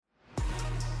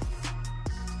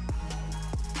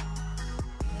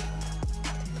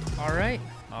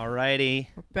Alrighty.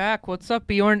 We're back. What's up,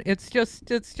 Bjorn? It's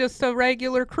just a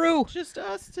regular crew. Just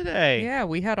us today. Yeah,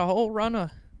 we had a whole run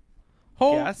of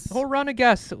Guests? whole run of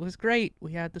guests. It was great.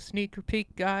 We had the Sneaker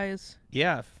Peek guys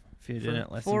Yeah, if you for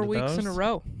didn't listen 4 to weeks those. in a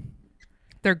row.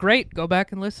 They're great. Go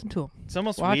back and listen to them. It's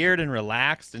almost Watch weird and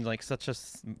relaxed and like such a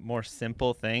more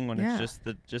simple thing when Yeah. it's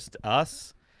just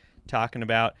us talking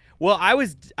about. Well, I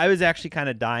was actually kind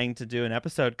of dying to do an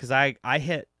episode because I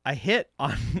hit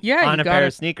on Yeah, on you a got pair it.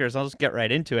 of sneakers. I'll just get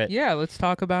right into it. Yeah, let's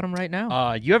talk about them right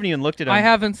now. You haven't even looked at them. I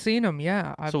haven't seen them.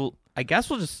 Yeah, So I guess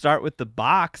we'll just start with the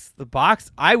box. The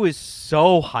box. I was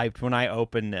so hyped when I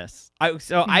opened this.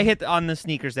 I hit on the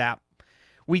sneakers app.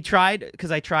 We tried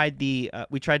because I tried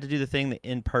we tried to do the thing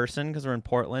in person because we're in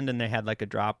Portland and they had like a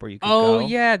drop where you could Oh go.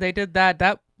 yeah, they did that.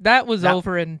 That was That-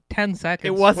 over in 10 seconds.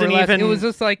 It wasn't or less. even- It was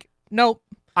just like nope.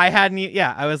 I hadn't.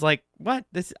 Yeah, I was like, what?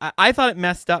 This? I thought it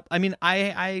messed up. I mean,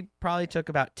 I probably took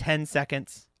about 10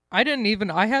 seconds. I didn't even.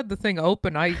 I had the thing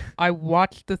open. I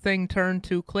watched the thing turn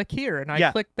to click here, and I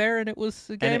Yeah. clicked there, and it was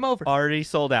And game it over. Already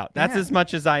sold out. That's Yeah. as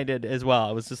much as I did as well.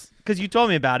 I was just because you told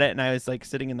me about it, and I was like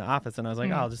sitting in the office, and I was like,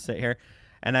 Mhm. oh, I'll just sit here.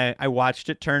 And I watched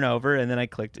it turn over, and then I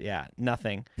clicked, yeah,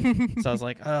 nothing. So I was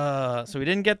like, so we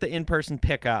didn't get the in-person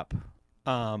pickup.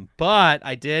 But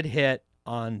I did hit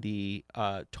on the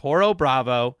Toro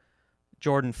Bravo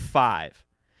Jordan 5.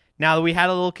 Now, we had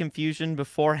a little confusion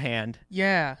beforehand.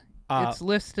 Yeah, Uh, it's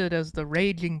listed as the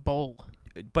Raging Bull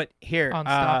but here, on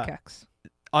StockX.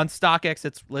 on StockX,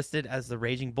 it's listed as the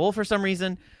Raging Bull for some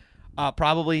reason.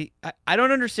 Probably, I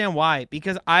don't understand why,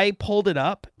 because I pulled it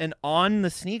up, and on the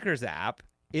sneakers app,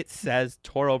 it says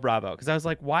Toro Bravo. Because I was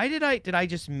like, why did I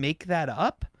just make that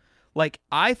up? Like,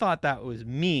 I thought that was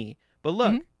me. But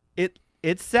look, Mhm.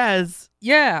 it says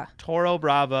Yeah. Toro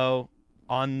Bravo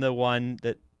on the one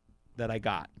that I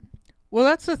got. Well,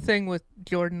 that's the thing with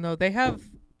Jordan though. They have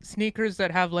sneakers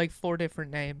that have like 4 different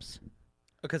names.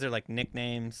 Because they're like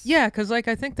nicknames. Yeah, because like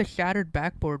I think the Shattered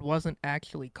Backboard wasn't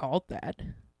actually called that.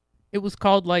 It was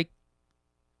called like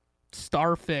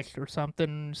Starfish or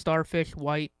something. Starfish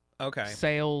White Okay.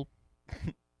 Sail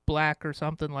Black or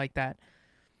something like that.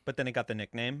 But then it got the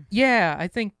nickname. Yeah, I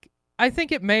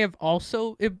think it may have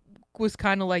also it was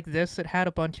kind of like this. It had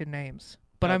a bunch of names,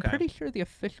 but I'm Okay. pretty sure the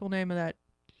official name of that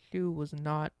shoe was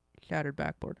not Shattered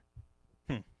Backboard.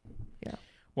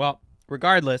 Well,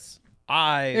 regardless,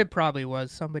 It probably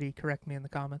was. Somebody correct me in the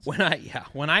comments.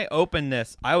 when I opened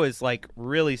this, I was like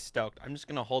really stoked. I'm just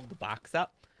gonna hold the box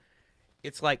up.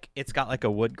 It's got like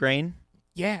a wood grain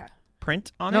Yeah.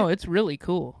 print on No, it, it's really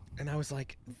cool. and I was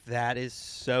like, that is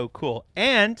so cool.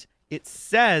 And it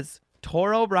says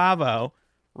Toro Bravo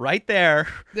right there.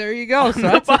 There you go. On So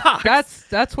the box.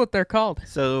 that's what they're called.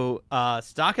 So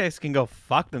StockX can go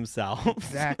fuck themselves.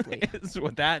 Exactly. Is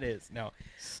what that is. No.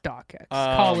 StockX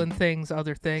calling things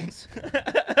other things.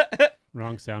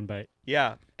 Wrong soundbite.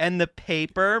 Yeah, and the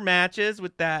paper matches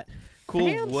with that cool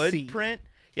Fancy. wood print.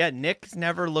 Yeah, Nick's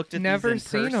never looked at Never these in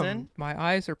seen person, them. My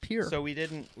eyes are pure. so we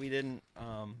didn't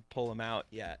pull them out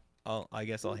yet. I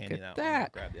guess I'll Look hand you at that one. I'll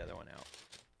that. grab the other one out.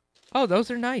 Oh,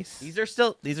 those are nice. These are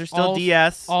still All-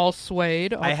 DS. all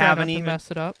suede. I'll I try haven't not to even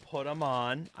mess it up. Put them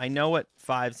on. I know what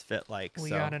 5s fit like. We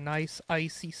so got a nice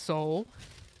icy sole.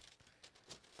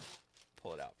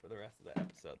 pull it out for the rest of the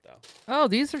episode though. Oh,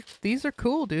 these are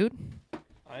cool, dude.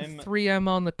 I'm 3M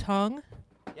on the tongue.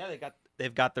 yeah.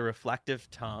 They've got the reflective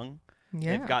tongue.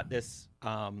 Yeah. They've got this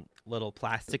little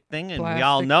plastic thing, and we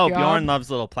all Plastic know job. Bjorn loves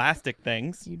little plastic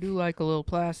things. You do like a little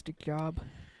plastic job.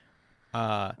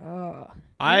 Yeah. Yeah.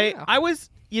 I was,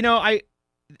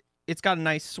 it's got a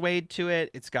nice suede to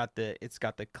it. It's got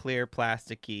the clear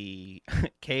plasticky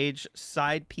cage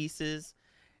side pieces.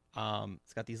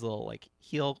 It's got these little like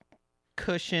heel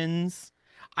cushions.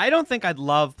 I don't think I'd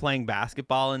love playing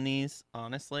basketball in these,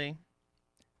 honestly.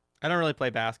 I don't really play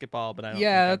basketball, but I don't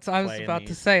Yeah, think that's I'd I was play in about to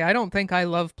these. say. I don't think I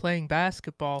love playing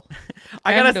basketball.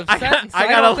 I End gotta of I sentence. gotta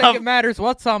don't think love it matters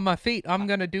what's on my feet. I'm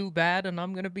gonna do bad, and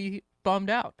I'm gonna be bummed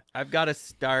out. I've got to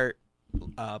start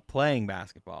playing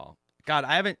basketball. God,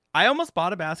 I almost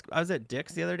bought a basketball. I was at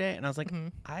Dick's the other day, and I was like,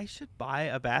 Mhm. I should buy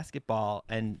a basketball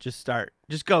and just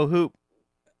go hoop.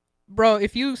 Bro,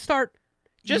 if you start,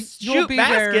 Just you'll shoot be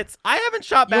there. baskets. I haven't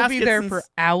shot You'll baskets be there since... for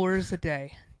hours a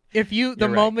day. If the You're right.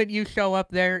 moment you show up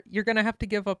there, you're gonna have to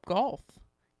give up golf.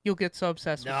 You'll get so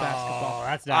obsessed with basketball.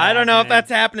 that's not. I don't know if happening. that's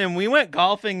happening. We went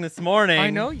golfing this morning.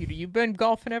 I know you. You've been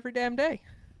golfing every damn day.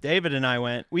 David and I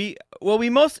went.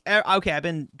 I've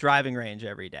been driving range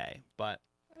every day,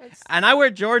 and I wear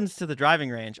Jordans to the driving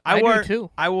range. I do wore too.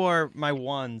 I wore my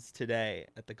ones today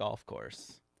at the golf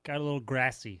course. Got a little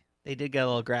grassy. They did get a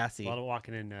little grassy. A lot of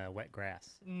walking in wet grass.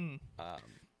 Um,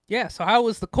 Yeah. So how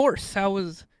was the course? How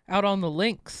was out on the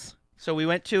links So we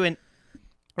went to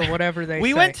or whatever they we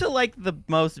say? went to like the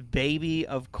most baby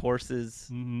of courses.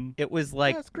 Mm-hmm. It was Yeah,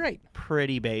 like that's great.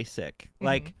 pretty basic. Mhm.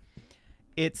 Like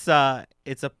it's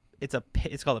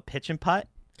called a pitch and putt.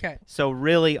 Okay. So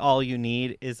really all you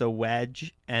need is a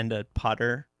wedge and a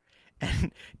putter.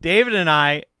 And David and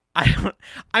I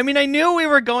knew we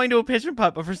were going to a pitch and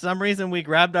putt, but for some reason we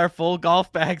grabbed our full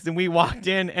golf bags and we walked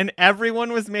in and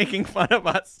everyone was making fun of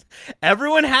us.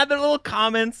 Everyone had their little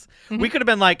comments. We could have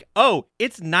been like, "Oh,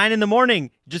 it's 9 a.m.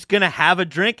 Just going to have a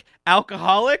drink,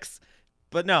 alcoholics?"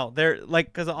 But no, they're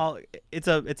like cuz it's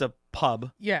a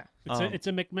pub. Yeah. It's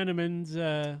a McMenamins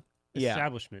Yeah.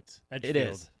 establishment. It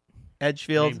Edgefield. is.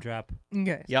 Edgefield. Name drop.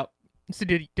 Okay. Yep. So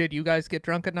did you guys get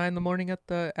drunk at 9 a.m. at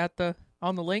the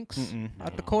on the links Mm-mm.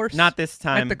 at the No. course? Not this at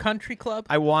time. the country club.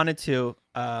 I wanted to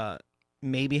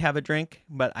maybe have a drink,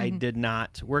 but I Mhm. did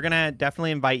not. We're going to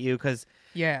definitely invite you cuz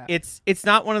Yeah. it's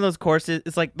not one of those courses.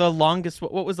 It's like the longest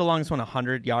what was the longest one?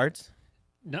 100 yards?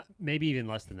 Not maybe even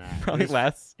less than that. Probably it was,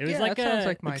 less. It was yeah, like that sounds a,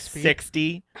 like my Like speed.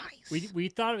 60. Nice. we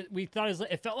thought it was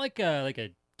it felt like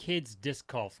a kids disc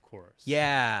golf course.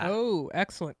 Yeah. Oh,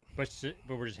 excellent. But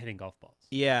we're just hitting golf balls.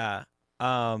 Yeah.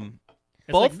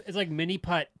 It's Both- like it's like mini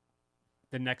putt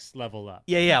the next level up.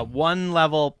 Yeah, one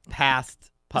level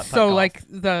past putt So golf.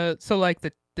 like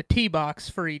the tee box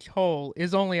for each hole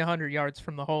is only 100 yards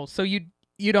from the hole. So you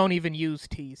don't even use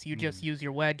tees. You just use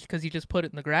your wedge because you just put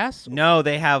it in the grass. No,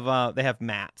 they have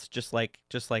mats just like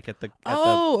at the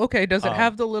Oh, okay. Does it um,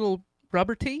 have the little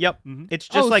rubber tee? Yep. Mhm. It's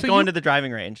just Oh, like so going you- to the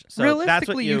driving range. So that's what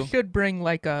Realistically, you should bring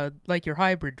like your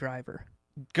hybrid driver.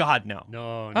 God no.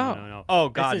 No, Oh. no. Oh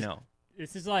God is- no.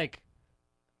 This is like,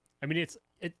 I mean,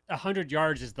 100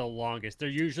 yards is the longest. They're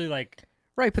usually like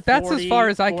Right, but that's as 40, far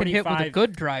as I can hit with a 45.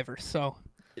 good driver. So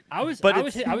I was But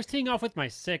I was teeing off with my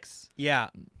 6, Yeah.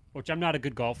 which I'm not a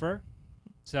good golfer,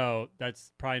 so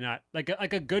that's probably not like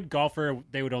a good golfer.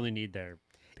 They would only need their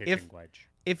pitching wedge.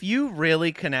 If you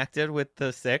really connected with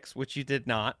the 6, which you did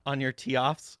not on your tee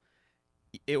offs,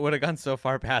 it would have gone so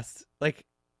far past. Like,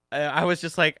 I was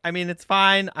just like, I mean, it's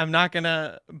fine. I'm not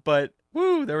gonna. But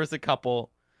woo, there was a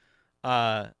couple.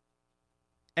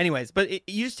 Anyways, but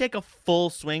you just take a full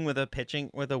swing with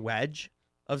a wedge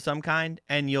of some kind,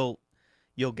 and you'll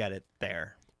get it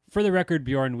there. For the record,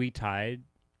 Bjorn, we tied,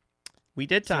 We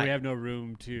did so tie. we have no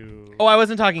room to. Oh, I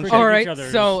wasn't talking critique shit. all each right.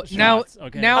 other's So shots,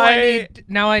 okay.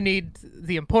 now I need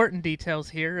the important details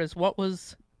here. Is what were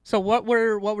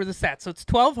the stats? So it's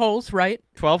 12 holes, right?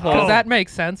 12 Oh. holes. Does that make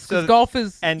sense? Because So- golf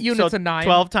is and units so of 9.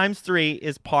 12 times 3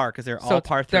 is par because they're so all it's-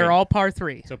 par 3. They're all par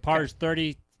 3. So par's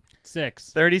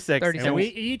 36, 36. 36. and we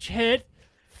each hit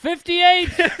 58.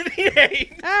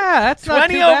 58. That's not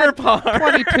 20 too bad. over par.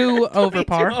 22 over 22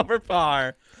 par. over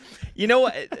par. You know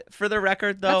what? For the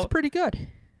record, though, That's pretty good.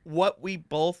 what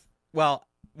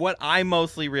I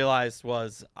mostly realized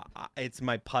was it's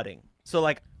my putting. So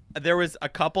like there was a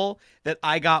couple that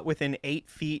I got within 8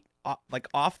 feet, like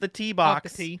off the tee box.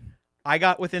 Off the tee. I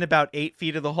got within about 8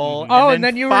 feet of the hole. Oh, and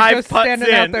then you were 5 just putts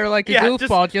standing out in. there like a Yeah,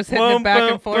 goofball, just hitting boom, it back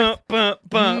boom, and forth. boom, boom,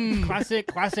 boom. Mm.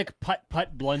 classic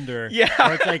putt blunder. Yeah.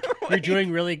 Where it's like you're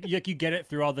doing really like you get it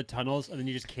through all the tunnels and then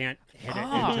you just can't hit it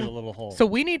Ah. into the little hole. So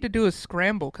we need to do a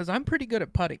scramble because I'm pretty good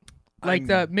at putting. Like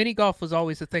the mini golf was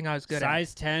always the thing I was good at.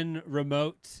 size 10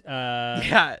 remote.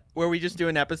 Yeah, where we just do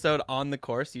an episode on the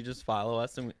course. You just follow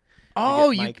us and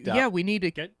Oh, get mic'd up. yeah, we need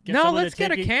to. Get No, someone let's to get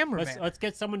take a you- cameraman. Let's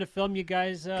get someone to film you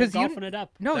guys 'Cause you- golfing it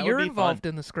up. No, That would you're be involved fun.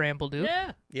 in the scramble, dude.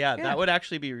 Yeah. yeah, Yeah. that would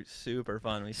actually be super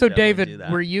fun. We So should definitely do David,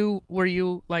 that. were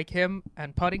you like him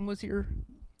and putting was your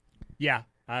Yeah.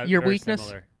 Your very weakness?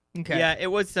 similar. okay? Yeah,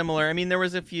 it was similar. I mean, there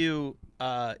was a few.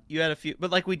 You had a few, but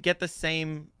like we'd get the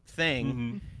same thing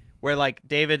Mhm. where like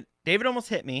David almost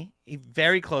hit me. He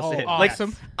very close to hit. me. Like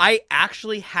awesome. I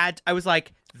actually had. I was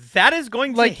like, that is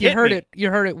going to Like hit you heard me. it. You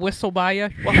heard it whistle by you.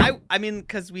 Well, I mean,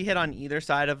 because we hit on either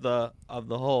side of the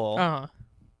hole Uh-huh.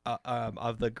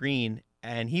 of the green,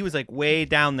 and he was like way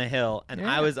down the hill, and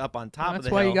Yeah. I was up on top of That's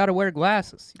the why hill. you got to wear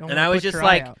glasses. You don't And wanna I was put just your eye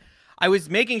like, out. I was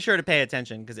making sure to pay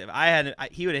attention because if I hadn't,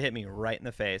 he would have hit me right in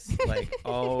the face, like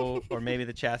or maybe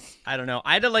the chest. I don't know.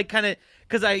 I had to like kind of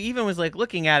because I even was like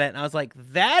looking at it, and I was like,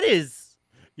 that is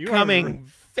You are- coming.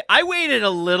 I waited a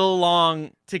little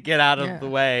long to get out of Yeah. the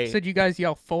way. So did you guys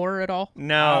yell 4 at all?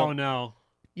 No, Oh no.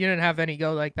 You didn't have any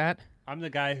go like that. I'm the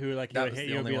guy who like he That would was hit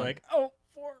the you and only be one. like, "Oh,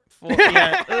 4."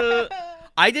 yeah,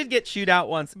 I did get chewed out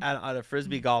once at a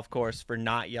frisbee golf course for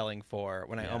not yelling 4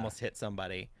 when I Yeah. almost hit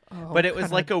somebody. Oh, But it was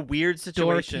kinda like a weird dork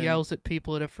situation. yells at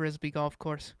people at a frisbee golf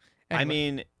course. I Anyway.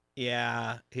 mean,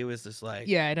 yeah, he was just like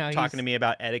yeah, I know. talking to me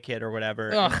about etiquette or whatever.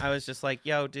 And Ugh. I was just like,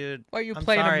 yo, dude, Why are you I'm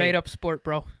playing sorry. a made-up sport,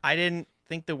 bro? I didn't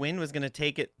think the wind was gonna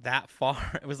take it that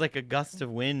far. It was like a gust of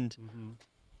wind, Mhm.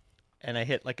 and I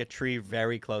hit like a tree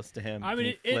very close to him. I mean,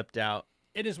 and he flipped out.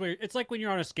 It is weird. It's like when you're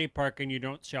on a skate park and you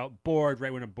don't shout board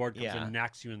right when a board comes Yeah. and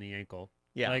knocks you in the ankle.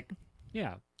 Yeah. Like,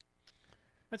 yeah.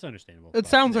 That's understandable. It but-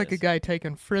 sounds it like a is. guy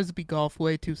taking frisbee golf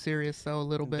way too serious, though, a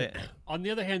little bit. On the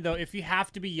other hand, though, if you have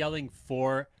to be yelling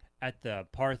 4 at the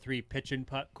par 3 pitch and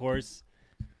putt course,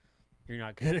 you're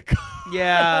not good at golf.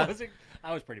 Yeah.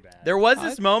 I was pretty bad. There was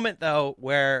this moment though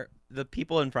where the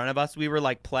people in front of us, we were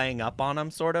like playing up on them,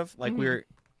 sort of like we were.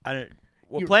 I don't.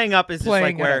 Well, You're playing up is just like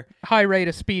Playing where at a high rate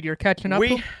of speed, you're catching up. to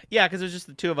we, 'em? yeah, because it was just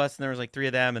the two of us, and there was like 3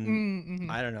 of them, and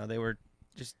Mm-hmm. I don't know, they were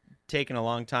just taking a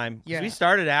long time. 'Cause Yeah. we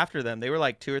started after them. They were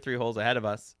like 2 or 3 holes ahead of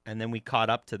us, and then we caught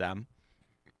up to them.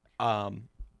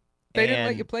 They didn't let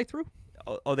and- you play through.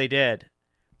 Oh, they did,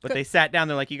 but Good. they sat down.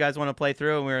 They're like, "You guys want to play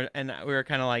through?" And we were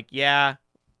kind of like, "Yeah,"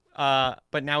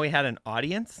 but now we had an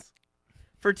audience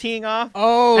for teeing off.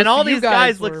 Oh, And all so you these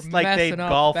guys were looked like they'd messing up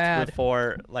golfed bad.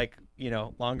 before, like,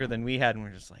 longer than we had, and we're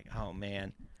just like, oh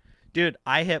man, dude,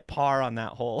 I hit par on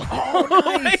that hole.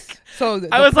 Oh, nice. Like, So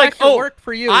the I was like, pressure oh, worked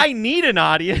for you. I need an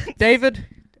audience. David,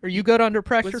 are you good under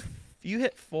pressure? You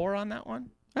hit 4 on that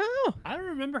one? Oh, I don't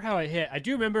remember how I hit. I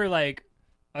do remember like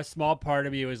a small part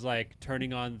of me was like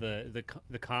turning on the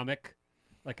comic.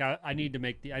 Like I need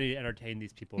to entertain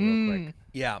these people real quick. mm.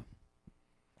 Yeah,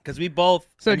 because we both.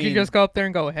 So I did you mean, just go up there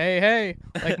and go, hey, hey,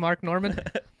 like Mark Norman?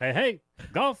 Hey,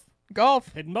 golf,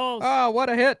 Golf. hitting balls. Oh, what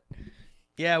a hit.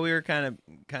 Yeah, we were kind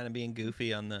of being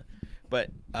goofy on the, but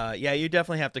yeah, you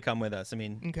definitely have to come with us. I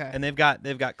mean, Okay. and they've got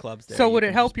clubs there. So you would it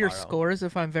can help just your borrow. scores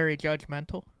if I'm very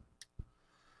judgmental?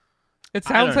 It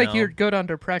I sounds don't like know. you're good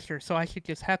under pressure, so I should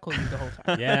just heckle you the whole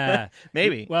time. Yeah,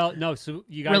 Maybe. Well, no. So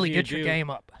you guys Really need get to your game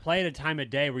up. play at a time of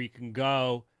day where you can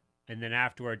go, and then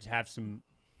afterwards have some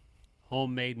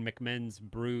homemade McMinn's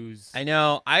brews. I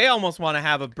know. I almost want to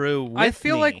have a brew with I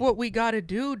feel like me. what we got to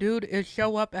do, dude, is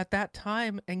show up at that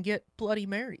time and get Bloody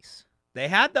Marys. They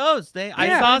had those. I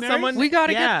Yeah. saw Marys? someone. We got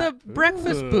to yeah. get the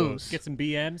breakfast Ooh, booze. Get some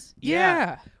BMs.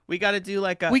 Yeah. We got to do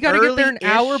like a. We got to get there an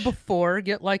hour early-ish- before,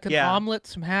 get like an Yeah. omelet,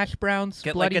 some hash browns,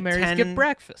 Get like Bloody a Marys, 10 get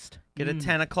breakfast. Get a Mm.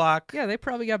 10 o'clock. Yeah, they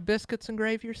probably got biscuits and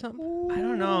gravy or something. I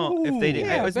don't know if they did.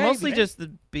 Yeah, it was mostly baby. just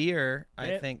the beer,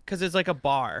 I Yeah. think, because it's like a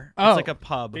bar. Oh. It's like a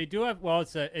pub. They do have. Well,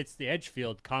 it's the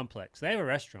Edgefield complex. They have a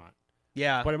restaurant,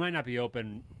 Yeah. but it might not be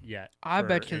open yet. I for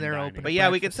bet you in they're dining. open. But yeah,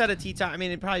 we could breakfast. set a tea time. I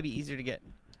mean, it'd probably be easier to get.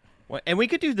 And we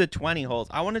could do the 20 holes.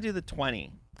 I want to do the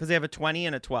 20 because they have a 20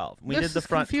 and a 12. We This did the is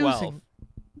front confusing. 12.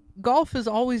 Golf is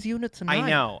always units of 9. I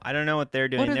know. I don't know what they're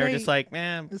doing. are They were they- just like,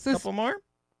 man, a Is this- couple more?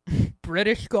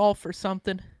 British golf or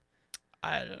something.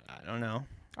 I don't know.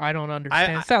 I don't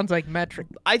understand. I- Sounds like metric.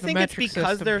 I the think it's metric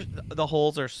because system. the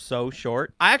holes are so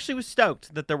short. I actually was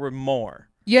stoked that there were more.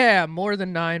 Yeah, more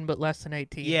than 9, but less than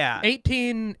 18. Yeah.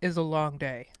 18 is a long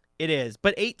day. It is,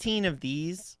 but 18 of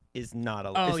these is not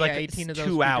a. Oh, it's like yeah, 18 of it's those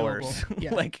 2 would be hours, doable.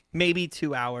 Yeah. like maybe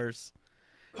 2 hours.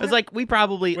 It's like we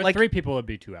probably With like 3 people, it'd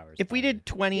be 2 hours. if we probably. did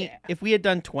 20. Yeah. If we had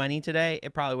done 20 today,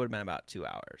 it probably would have been about 2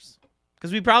 hours.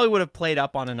 Because we probably would have played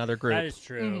up on another group. That is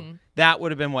true. Mhm. That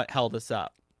would have been what held us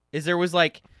up. Is there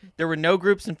were no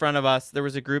groups in front of us. There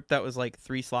was a group that was like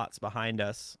 3 slots behind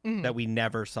us Mhm. that we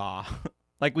never saw.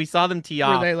 Like we saw them tee Were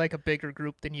off. they like a bigger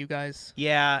group than you guys?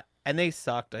 Yeah, and they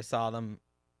sucked. I saw them.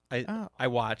 Oh. I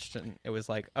watched, and it was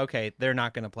like, okay, they're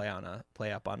not gonna play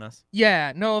up on us.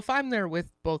 Yeah, no, if I'm there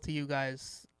with both of you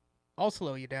guys, I'll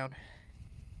slow you down.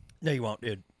 No, you won't,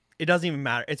 dude. It doesn't even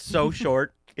matter. It's so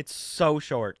short. It's so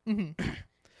short. hmm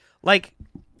Like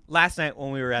last night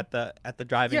when we were at the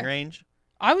driving Yeah. range,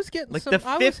 I was getting like some.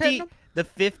 I was hitting 'em. the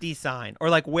 50 sign, or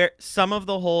like where some of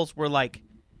the holes were like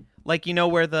where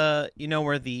the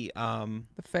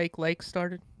The fake lake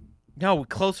started. no,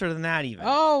 closer than that even.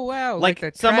 Oh wow! like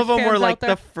the some of trash them were cans like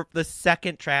out there? the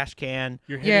second trash can,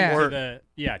 You're hitting Yeah. to Or-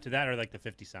 to that or like the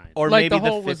 50 sign. or like maybe the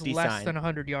hole the was 50 less sign, than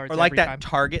 100 yards. or like every that time.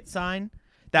 target sign.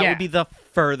 That Yeah. would be the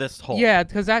furthest hole. Yeah,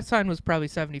 because that sign was probably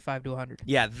 75 to 100.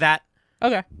 Yeah,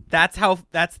 Okay. that's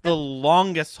the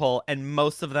longest hole, and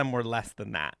most of them were less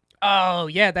than that. Oh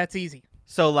yeah, that's easy.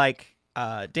 So like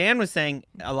Dan was saying,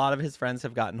 a lot of his friends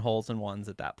have gotten holes in ones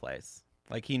at that place.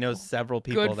 Like he knows several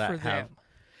people Good that for have, them.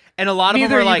 and a lot of Neither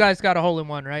them are of you like guys got a hole in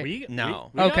one, right? No.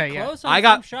 We Okay, got yeah. close on I some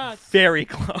got shots. very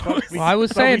close. But we- Well, I was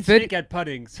but saying we vid- stink at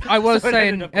puttings. I was So it ended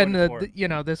saying, up and going for it. you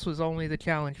know, this was only the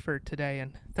challenge for today,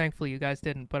 and thankfully you guys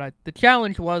didn't. But the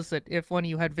challenge was that if one of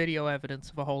you had video evidence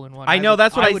of a hole in one, I know, would,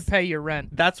 that's what I would s- pay your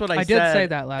rent. That's what I I said. did say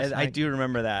that last and I night. do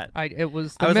remember that. It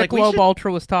was I the was like, we Michelob should-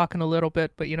 Ultra was talking a little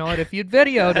bit, but you know what? If you'd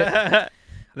videoed it, I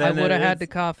Then would have it had is- to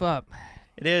cough up.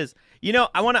 It is.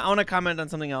 I want to comment on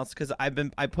something else because I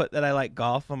put that I like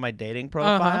golf on my dating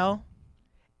profile,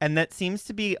 and that seems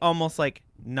to be almost like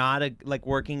not like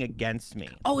working against me.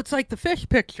 Oh, it's like the fish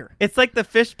picture. It's like the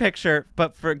fish picture,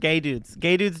 but for gay dudes.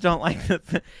 Gay dudes don't like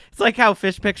it's like how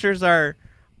fish pictures are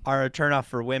a turnoff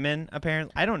for women.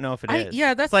 Apparently, I don't know if it is.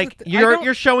 Yeah, that's it's like the I don't-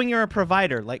 you're showing you're a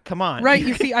provider. Like, come on, Right,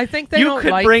 you see, I think they you don't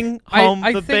could like. bring home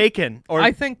I the think- bacon or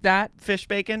I think that fish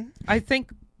bacon. I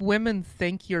think women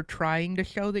think you're trying to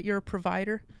show that you're a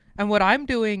provider, and what I'm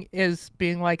doing is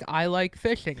being like, I like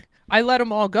fishing. I let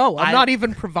them all go. I'm not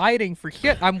even providing for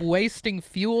shit. I'm wasting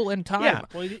fuel and time. Yeah.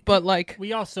 Well, But like,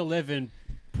 we also live in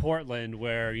Portland,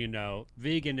 where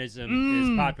veganism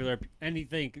is popular.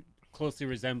 Anything closely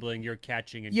resembling you're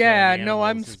catching and yeah, killing no, I'm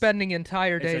animals is- spending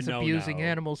entire it's a days abusing no-no.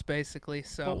 animals, basically.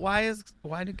 So But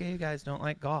why do gay guys don't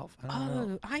like golf? I don't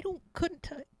know. I couldn't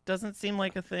tell. Doesn't seem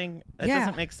like a thing. It Yeah.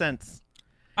 doesn't make sense.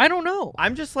 I don't know.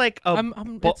 I'm just like I'm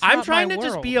it's I'm not trying my to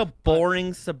just be world, a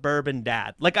boring suburban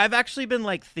dad. Like I've actually been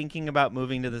like thinking about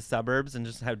moving to the suburbs and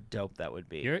just how dope that would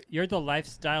be. You're the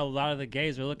lifestyle a lot of the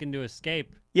gays are looking to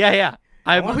escape. Yeah.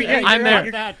 I'm Oh, yeah, I'm you're there.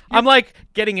 right. That. I'm like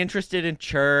getting interested in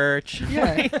church.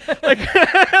 Yeah.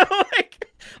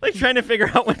 like trying to figure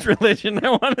out which religion I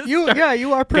want to You start.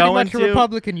 you are pretty going much a to.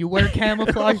 Republican. You wear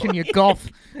camouflage and you golf.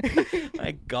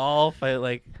 I golf.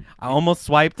 I almost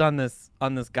swiped on this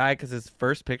guy because his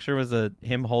first picture was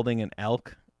him holding an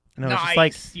elk, and I was just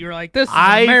like, you're like, this is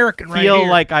I American right feel here.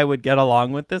 like I would get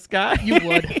along with this guy. You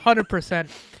would 100%.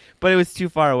 But it was too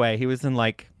far away. He was in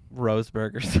like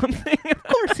Roseburg or something. Of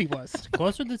course he was.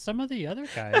 Closer than some of the other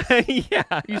guys.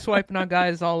 Yeah. You swiping on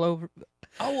guys all over.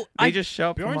 Oh, They just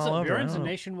show up from Bjorn's, all over. I Bjorn's a don't know.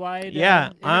 nationwide.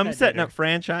 Yeah, I'm internet setting dater. up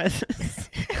franchises.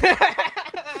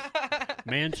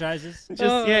 Manchises.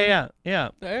 Just yeah.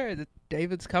 There,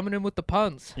 David's coming in with the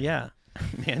puns. Yeah.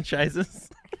 Franchises.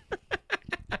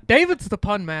 David's the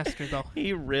pun master, though.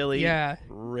 He really Yeah.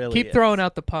 really Keep is. throwing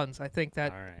out the puns. I think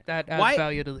that All right. that adds Why-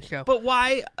 value to the show. But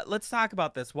why let's talk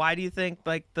about this. Why do you think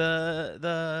like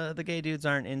the gay dudes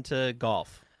aren't into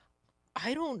golf?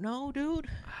 I don't know, dude.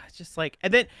 It's just like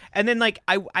and then like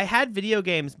I had video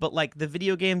games, but like the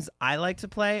video games I like to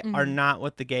play are Mhm. not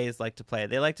what the gays like to play.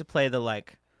 They like to play the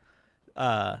like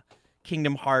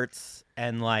Kingdom Hearts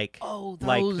and like Oh, those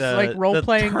like the like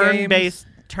role-playing games.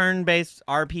 turn-based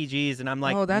RPGs, and I'm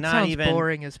like oh, that not sounds even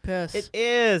boring as piss. It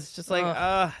is just like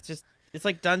Ugh. it's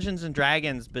like Dungeons and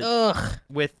Dragons but Ugh.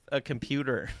 with a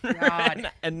computer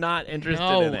God. and not interested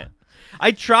No. in it.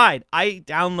 I tried. I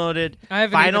downloaded I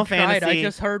haven't Final even tried. Fantasy. I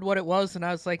just heard what it was, and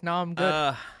I was like, "No, I'm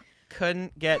good."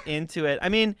 Couldn't get into it. I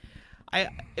mean,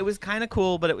 it was kind of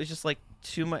cool, but it was just like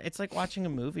too much. It's like watching a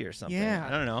movie or something. Yeah. I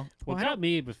don't know. What Well, I got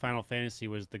me with Final Fantasy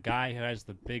was the guy who has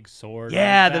the big sword.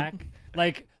 Yeah, on his the- back.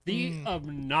 Like the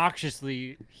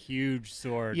obnoxiously huge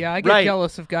sword. Yeah, I get Right.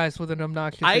 jealous of guys with an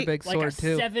obnoxiously I- big like sword a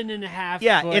too. 7.5.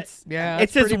 Yeah, foot. it's Yeah,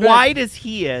 it's that's as pretty big. wide as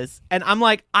he is, and I'm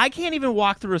like, I can't even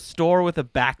walk through a store with a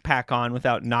backpack on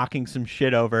without knocking some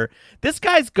shit over. This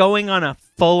guy's going on a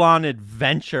full-on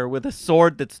adventure with a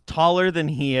sword that's taller than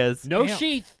he is. no Damn.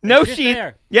 sheath. No It's just sheath.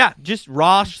 there. Yeah, just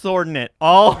raw swording it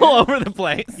all over the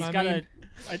place. He's I got mean-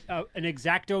 an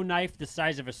X-Acto knife the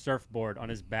size of a surfboard on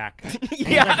his back.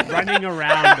 Yeah. He's like running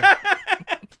around.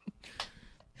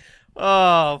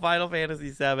 Oh, Final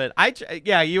Fantasy VII.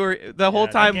 Yeah, you were the whole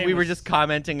that time game we were was- just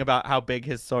commenting about how big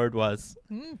his sword was.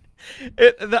 Hmm.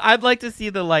 I'd like to see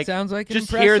the like Sounds like an just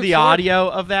hear impressive the sword. audio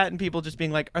of that and people just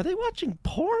being like, "Are they watching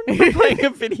porn or playing a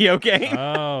video game?"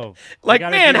 Oh, like,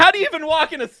 gotta man, do- how do you even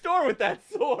walk in a store with that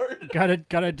sword?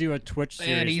 Gotta do a Twitch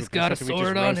series. Man, he's with this got a after we just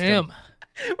sword on roast him.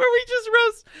 Where we just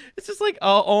roast. It's just like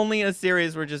only a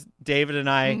series where just David and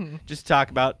I Mhm. just talk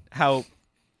about how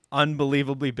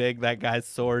unbelievably big that guy's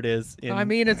sword is. I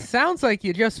mean, it sounds like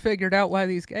you just figured out why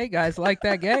these gay guys like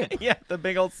that game. yeah, the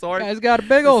big old sword. Guy's got a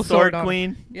big The old sword on him.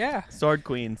 queen. Yeah. Sword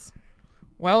queens.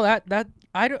 Well, that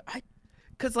I don't.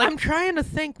 Because like I'm trying to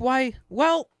think why.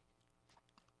 Well,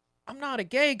 I'm not a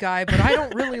gay guy, but I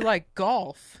don't really like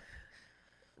golf.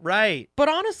 right. But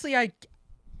honestly, I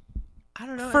I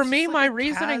don't know. for it's me, just my like a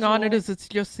reasoning on it casual- is it's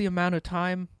just the amount of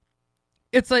time.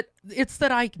 It's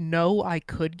that I know I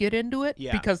could get into it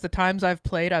Yeah. because the times I've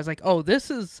played, I was like, oh, this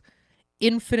is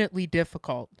infinitely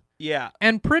difficult yeah.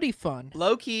 and pretty fun.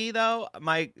 Low key though,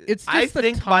 It's just I the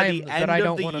think by the time end that I of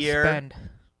don't the want to year, spend.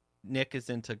 Nick is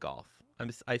into golf.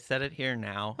 I said it here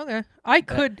now. Okay, I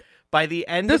could. By the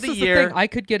end This of the is year, the thing. I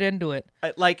could get into it.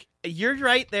 like you're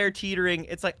right there teetering.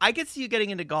 It's like I could see you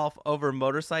getting into golf over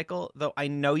motorcycle, though I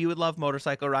know you would love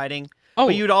motorcycle riding, Oh,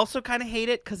 but you'd also kind of hate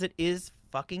it because it is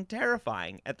fucking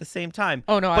terrifying at the same time.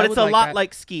 oh no, But I it's would a like lot that.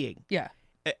 like skiing. Yeah.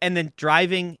 And then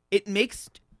driving, it makes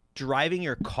driving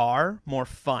your car more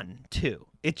fun too.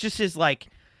 It just is like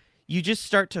you just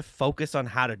start to focus on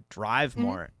how to drive Mhm.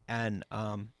 more. And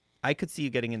I could see you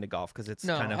getting into golf because it's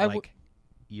No, kind of I like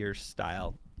your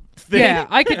style. Thing. Yeah,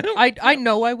 I could. I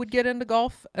know I would get into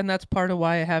golf, and that's part of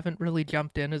why I haven't really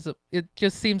jumped in. It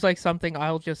just seems like something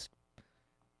I'll just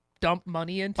dump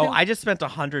money into. Oh, I just spent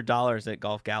 $100 at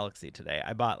Golf Galaxy today.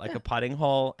 I bought like Yeah. a putting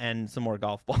hole and some more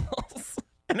golf balls,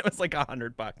 and it was like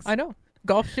 $100. I know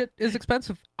golf shit is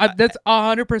expensive. That's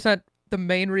 100% the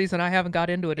main reason I haven't got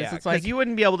into it. Is Yeah, it's like you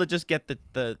wouldn't be able to just get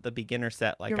the beginner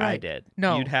set like You're I right. did.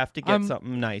 No, you'd have to get I'm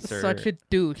something nicer. such a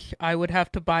douche. I would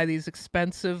have to buy these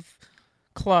expensive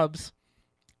clubs.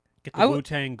 Get I the w-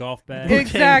 Wu-Tang golf bag. Wu-Tang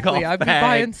Exactly. golf I'd be bag.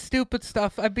 buying stupid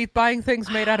stuff. I'd be buying things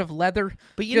made out of leather.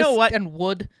 But you know just- what? And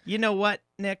wood. You know what,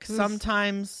 Nick? This-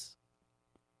 Sometimes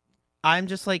I'm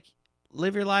just like,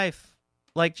 live your life.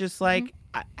 Like, just like,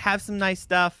 have some nice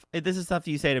stuff. This is stuff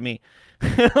you say to me.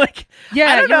 Like, Yeah,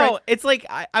 I don't you're know. right. It's like,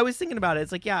 I was thinking about it.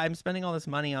 It's like, yeah, I'm spending all this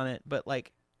money on it, but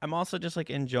like, I'm also just like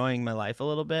enjoying my life a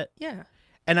little bit. Yeah.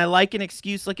 And I like an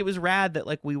excuse. Like, it was rad that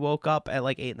like we woke up at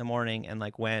like 8 a.m. and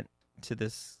like went to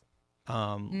this,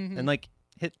 Mhm. and like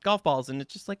hit golf balls. And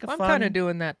it's just like a I'm fun. kind of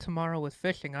doing that tomorrow with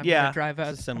fishing. I'm Yeah, gonna drive out.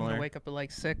 this is I'm similar. gonna wake up at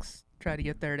like 6, try to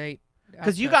get there at 8.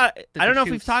 Because you out got, the I don't know if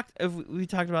we've Deschutes. talked, we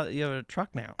talked about you have a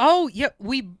truck now. Oh yeah,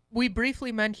 we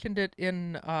briefly mentioned it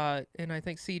in I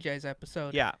think CJ's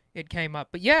episode. Yeah, It came up,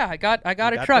 but yeah, I got a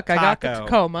got the truck. I got the Taco.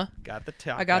 Tacoma. got the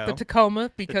Taco. I got the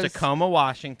Tacoma because the Tacoma,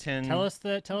 Washington. Tell us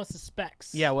the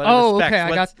specs. Yeah, what are Oh, the specs? okay. I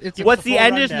What's, got it's Give us what's the the full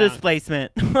engine rundown.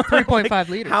 displacement? 3.5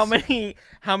 liters.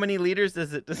 How many liters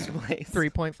does it displace?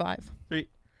 3.5. the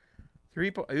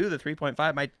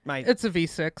 3.5. My It's a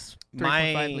V6. 3.5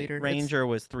 my liter. It's- Ranger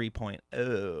was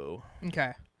 3.0.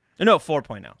 Okay. No,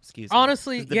 4.0. Excuse me.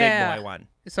 Honestly, This is the yeah. big boy one.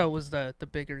 So it was the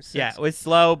bigger 6. Yeah, it was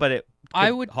slow, but it I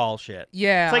could would- haul shit.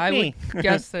 Yeah, It's like I me. would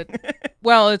guess that.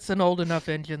 Well, it's an old enough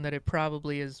engine that it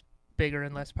probably is bigger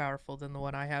and less powerful than the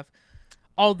one I have.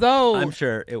 Although I'm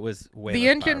sure it was way The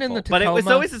less engine in the powerful. But it was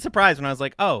Tacoma- always a surprise when I was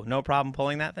like, oh, no problem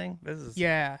pulling that thing. This is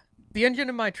yeah, the engine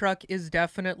in my truck is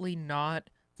definitely not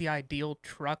the ideal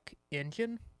truck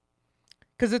engine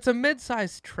because it's a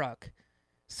mid-sized truck,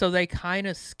 so they kind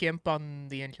of skimp on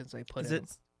the engines they put Is in.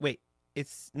 it? Wait,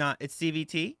 it's not. It's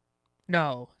CVT.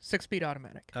 No, 6-speed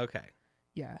automatic. Okay,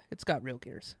 Yeah, it's got real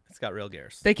gears. it's got real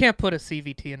gears. They can't put a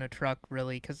CVT in a truck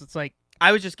really because it's like,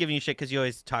 I was just giving you shit because you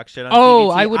always talk shit on oh,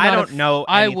 CVT. I would not I don't have, know.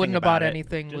 I anything wouldn't have about bought it.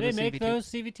 anything Do with they a make CVT. those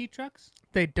CVT trucks?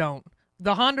 They don't.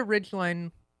 The Honda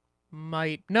Ridgeline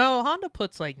might. No, Honda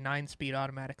puts like 9-speed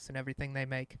automatics in everything they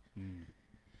make,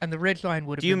 and the Ridgeline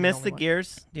would have. Do you been miss the, the only one.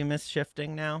 gears? Do you miss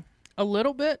shifting now? A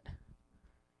little bit.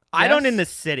 I don't in Yes.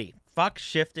 the city. Fuck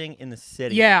shifting in the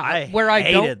city. Yeah, I where I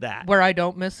hated don't that. where I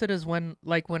don't miss it is when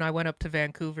I went up to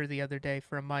Vancouver the other day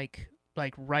for a mic,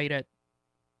 like right at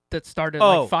that started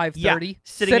Oh, like 5:30, yeah,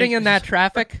 sitting in that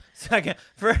traffic. Second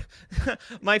for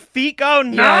my feet go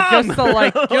numb. Yeah, just the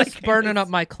like just Like, burning it's- up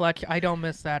my clutch. I don't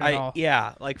miss that at all.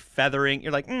 Yeah, like feathering.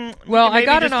 You're like, we Well, can I maybe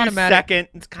got just an do automatic- Second,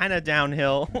 it's kind of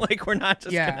downhill. Like we're not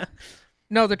just Yeah. gonna.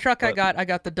 No, the truck I But-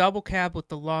 got the double cab with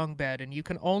the long bed, and you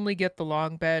can only get the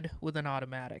long bed with an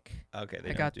automatic. Okay, they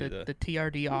I don't got do the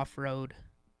TRD off road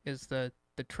is the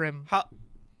trim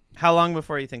How long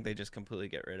before you think they just completely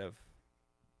get rid of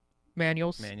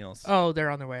manuals. manuals? Oh, they're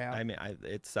on their way out. I mean,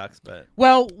 it sucks, but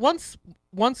Well, once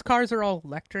cars are all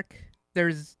electric,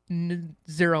 there's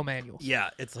zero manuals. yeah,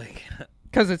 it's like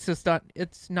Because it's just not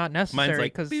mine's necessary.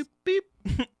 like Because beep beep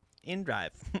in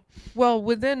drive. well,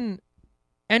 within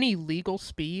any legal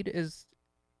speed is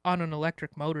on an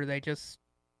electric motor, they just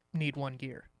need one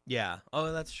gear. Yeah.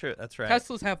 Oh, that's true. That's right.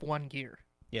 Teslas have one gear.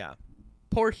 Yeah.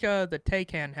 Porsche, the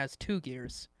Taycan has 2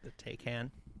 gears. The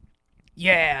Taycan.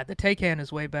 Yeah, the Taycan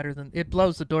is way better than it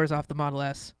blows the doors off the Model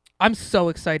S. I'm so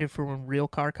excited for when real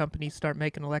car companies start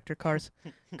making electric cars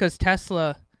because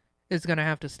Tesla is going to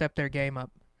have to step their game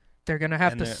up. They're going to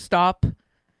have And to they're- stop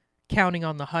counting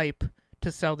on the hype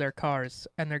to sell their cars,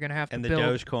 and they're going to have to And the build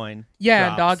Dogecoin. yeah,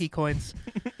 and drops. doggy coins.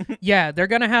 Yeah, they're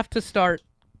going to have to start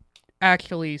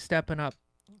actually stepping up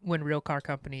when real car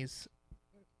companies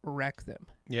wreck them,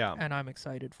 Yeah. and I'm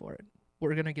excited for it.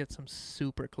 We're going to get some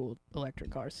super cool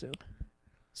electric cars soon.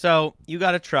 So you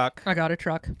got a truck. I got a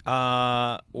truck.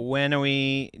 When are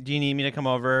we? Do you need me to come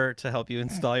over to help you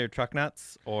install your truck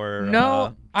nuts? Or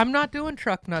No, I'm not doing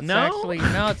truck nuts. no? Actually,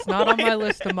 no, it's not on my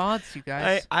list of mods, you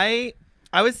guys. I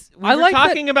was. We I were like that-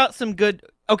 talking about some good.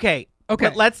 Okay. Okay.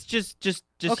 But let's just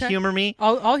Okay. humor me.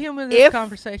 I'll humor this If-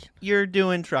 conversation, You're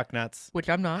doing truck nuts. which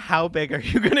I'm not. How big are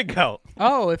you gonna go?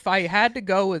 Oh, if I had to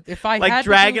go with, if I Like had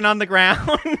dragging to on the ground?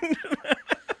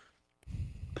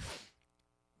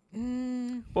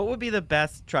 do, What would be the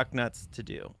best truck nuts to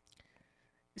do?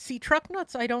 See, truck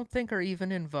nuts I don't think are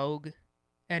even in vogue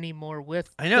anymore with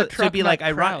I know. the So it'd truck be nut like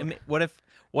crowd. ironic.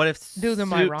 What if Do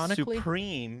them ironically?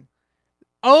 Supreme?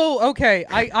 Oh, okay.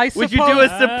 I suppose. Would you do a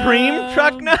Supreme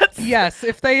truck nuts? Yes,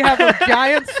 if they have a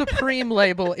giant Supreme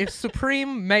label, if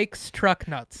Supreme makes truck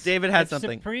nuts. David had If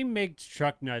something. Supreme makes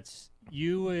truck nuts,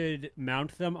 you would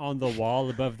mount them on the wall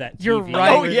above that TV. You're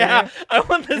right. Oh over yeah, there. I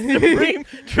want the Supreme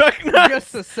truck nuts.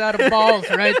 Just a set of balls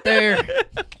right there.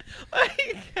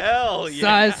 Like, hell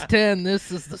yeah. Size 10.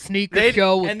 This is the sneaker They'd-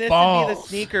 show with and this balls. would be the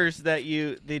sneakers that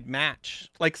they'd match,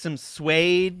 like some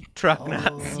suede truck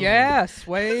nuts. Yeah,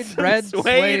 suede, Some red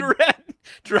suede. red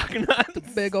truck nuts.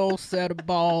 Big old set of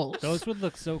balls. Those would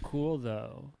look so cool,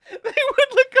 though. They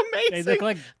would look amazing.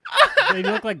 They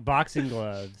look like boxing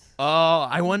gloves. Oh,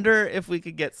 I wonder if we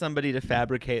could get somebody to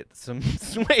fabricate some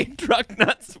suede truck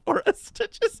nuts for us to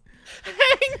just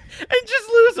hang and just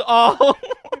lose all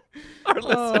our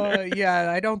listeners. Yeah,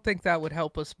 I don't think that would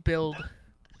help us build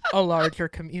a larger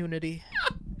community.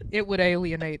 It would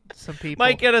alienate some people.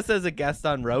 Might get us as a guest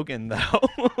on Rogan, though.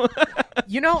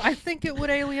 You know, I think it would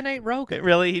alienate Rogan.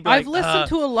 Really? He'd be I've like, listened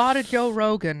to a lot of Joe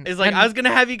Rogan. It's like, and I was going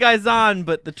to have you guys on,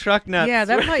 but the truck nuts. yeah,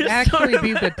 that were might sort actually of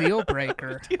be the deal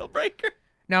breaker. deal breaker.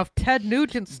 Now, if Ted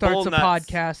Nugent starts Bull a nuts.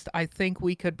 podcast, I think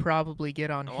we could probably get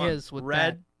on I want his with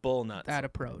Red Bull nuts. that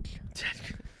approach.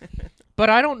 But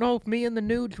I don't know if me and the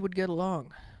Nuge would get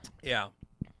along. Yeah.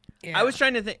 Yeah. I was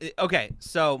trying to think. Okay,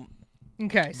 so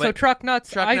Okay, so But truck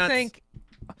nuts, truck I nuts- think.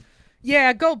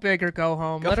 Yeah, go big or go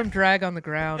home. Go- Let them drag on the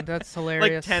ground. That's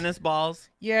hilarious. like tennis balls,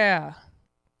 Yeah.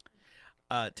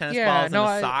 tennis Yeah. balls No,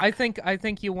 and a sock. I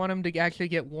think you want them to actually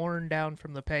get worn down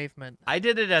from the pavement. I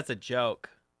did it as a joke.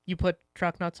 You put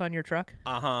truck nuts on your truck?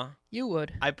 Uh-huh. You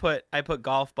would. I put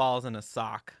golf balls in a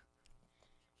sock.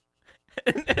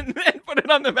 and then put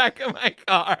it on the back of my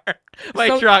car. My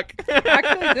So, truck.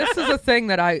 Actually, this is a thing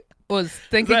that I was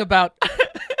thinking that- about.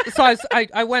 So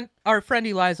I went. Our friend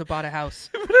Eliza bought a house,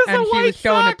 But it's a and she white was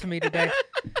showing sock. it to me today.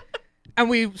 And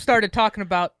we started talking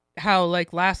about how,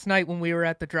 like, last night when we were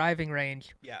at the driving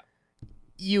range, Yeah.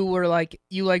 you were like,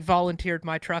 you volunteered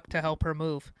my truck to help her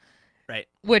move. Right.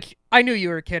 Which I knew you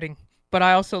were kidding, but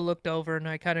I also looked over and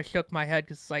I kind of shook my head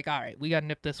because it's like, all right, we got to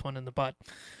nip this one in the bud.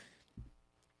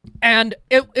 And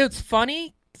it's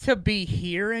funny to be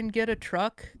here and get a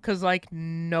truck because, like,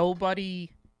 nobody,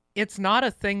 it's not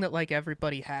a thing that, like,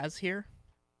 everybody has here.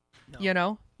 No. You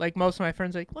know? Like, most of my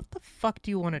friends are like, what the fuck do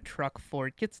you want a truck for?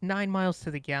 It gets 9 miles to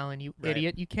the gallon, you Right.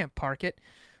 idiot. You can't park it.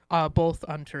 Both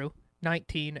untrue.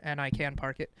 19 and I can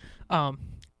park it.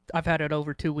 I've had it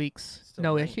over 2 weeks. Still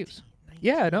No 19, issues.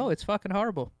 Yeah, no, it's fucking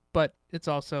horrible. But it's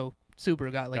also,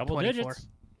 Subaru got like Double 24. digits.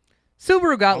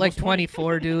 Subaru got like Almost 20.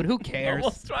 24, dude. Who cares?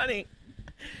 Almost 20.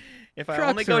 If I Trucks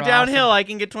only go are downhill, awesome. I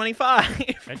can get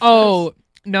 25. Oh,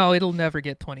 no, it'll never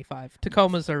get 25.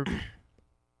 Tacomas are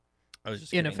I was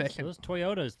just kidding. inefficient. Those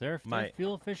Toyotas, they're My-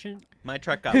 fuel efficient. My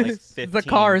truck got like 15. The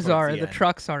cars towards are, the end.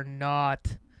 trucks are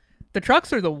not. The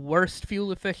trucks are the worst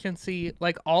fuel efficiency.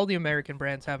 Like, all the American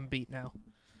brands have them beat now.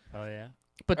 Oh yeah.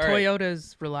 But All right. Toyota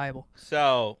is reliable.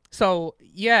 So, So,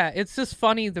 yeah, it's just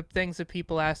funny the things that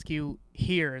people ask you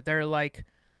here. They're like,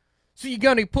 so you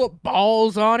gonna put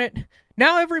balls on it?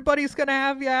 Now everybody's gonna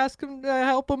have you ask them to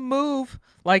help them move.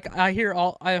 Like, I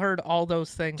heard all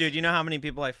those things. dude, you know how many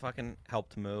people I fucking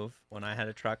helped move when I had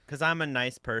a truck? Because I'm a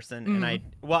nice person, and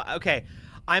well, okay,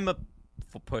 I'm a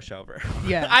pushover.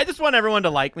 Yeah. I just want everyone to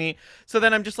like me. So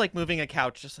then I'm just like moving a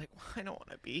couch, just like, well, I don't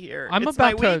want to be here. I'm It's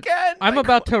about my to- weekend. I'm Like,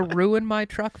 about to ruin my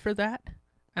truck for that,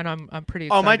 and I'm pretty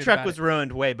excited Oh, my truck about was it.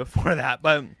 ruined way before that,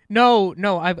 but No,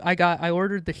 I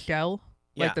ordered the shell,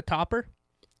 like Yeah. the topper.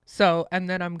 So, and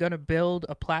then I'm gonna build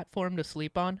a platform to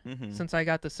sleep on. mhm. Since I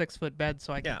got the 6-foot bed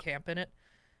so I can Yeah. camp in it.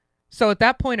 So at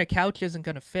that point, a couch isn't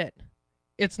going to fit.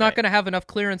 It's not Right. going to have enough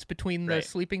clearance between the Right.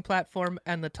 sleeping platform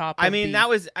and the top I of mean, the...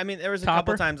 there was a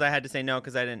couple topper? times I had to say no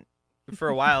because I didn't. For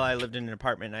a while, I lived in an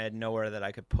apartment. And I had nowhere that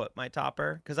I could put my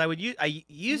topper because I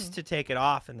used to take it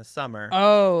off in the summer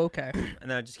Oh, okay. and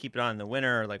then I'd just keep it on in the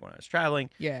winter, or like when I was traveling.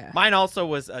 Yeah. Mine also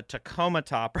was a Tacoma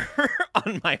topper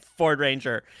on my Ford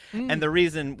Ranger, Mm. and the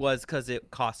reason was because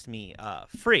it cost me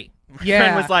free. My friend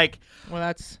Yeah. was like, Well,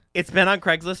 that's... "It's been on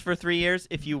Craigslist for 3 years.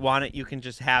 If you want it, you can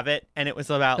just have it." And it was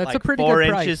about That's a like pretty 4 good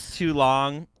inches price. too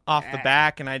long off the Yeah.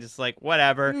 back, and I just like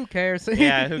whatever. Who cares?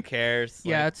 Yeah, who cares?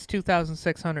 Yeah, Like, it's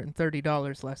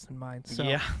 $2,630 less than mine. So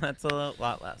yeah, that's a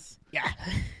lot less. yeah.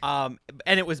 And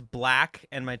it was black,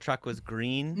 and my truck was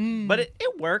green, Mm. but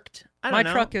it worked. I don't My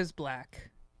know. truck is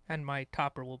black, and my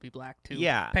topper will be black too.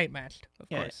 Yeah. Paint matched, of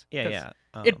yeah, course. yeah, 'cause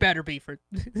yeah. It better be for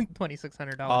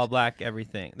 $2,600. all black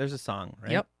everything. There's a song,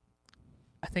 right? Yep.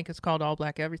 I think it's called All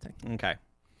Black Everything. Okay.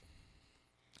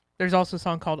 There's also a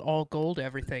song called All Gold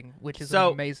Everything, which is So-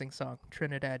 an amazing song.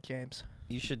 Trinidad James.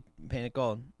 You should paint it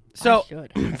gold. I So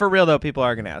should. for real though, people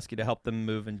are gonna ask you to help them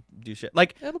move and do shit.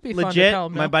 Like It'll be fun to legit, tell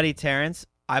 'em my no. buddy Terrence,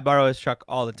 I borrow his truck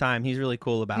all the time. He's really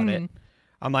cool about it. Mhm.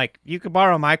 I'm like, you could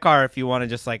borrow my car if you want to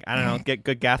just like, I don't know, get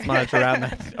good gas mileage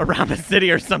around the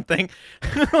city or something.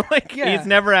 Like Yeah. he's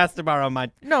never asked to borrow my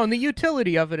No, and the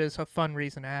utility of it is a fun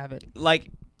reason to have it.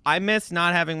 like I miss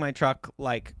not having my truck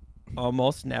like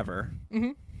almost never.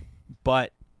 Mhm.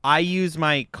 But I use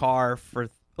my car for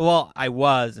well, I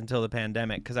was until the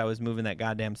pandemic because I was moving that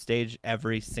goddamn stage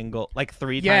every single like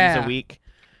 3 times Yeah. a week.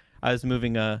 I was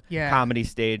moving a Yeah. comedy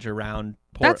stage around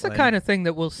Portland. That's the kind of thing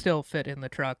that will still fit in the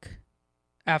truck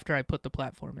after I put the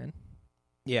platform in.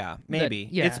 yeah, maybe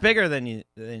yeah. it's bigger than you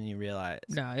realize.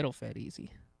 No, it'll fit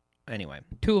easy. Anyway,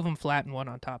 2 of them flat and 1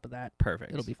 on top of that.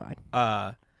 perfect. It'll be fine.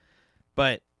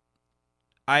 But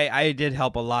I did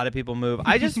help a lot of people move.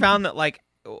 I just found that like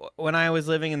when I was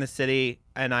living in the city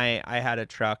and I had a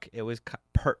truck, it was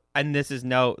and this is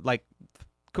no like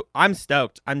I'm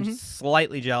stoked. I'm Mhm.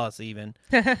 slightly jealous even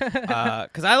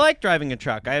because I like driving a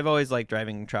truck. I've always liked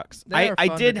driving trucks. They are I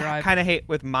fun to did drive. kind of hate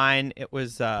with mine. It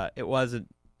was a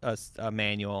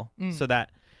manual, Mm. so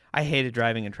that I hated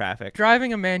driving in traffic.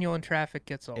 Driving a manual in traffic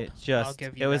gets old. It I'll just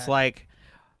give it you was that. like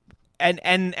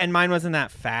and mine wasn't that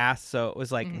fast, so it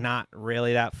was like Mhm. not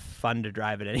really that fun to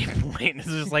drive at any point. It's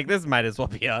just like this might as well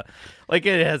be a like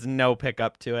it has no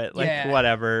pickup to it. Like Yeah.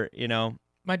 whatever, you know.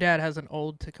 My dad has an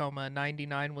old Tacoma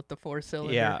 99 with the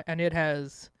 4-cylinder, Yeah. and it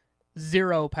has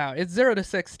 0 power. It's 0 to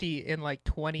 60 in like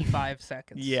 25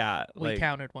 seconds. Yeah. We Like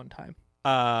counted one time.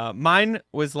 mine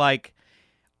was like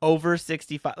over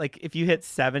 65. Like if you hit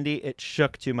 70, it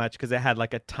shook too much because it had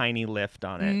like a tiny lift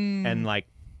on it Mm. and like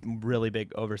really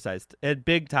big oversized. It had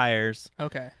big tires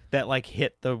Okay. that like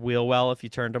hit the wheel well if you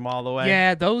turned them all the way.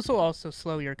 Yeah, those will also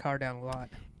slow your car down a lot.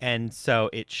 And so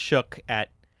it shook at.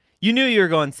 You knew you were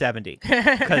going 70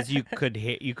 because you couldn't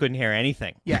hear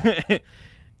anything. Yeah.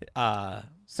 uh,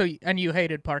 So, and you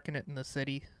hated parking it in the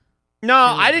city. no,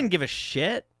 Really? I didn't give a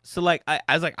shit. So like I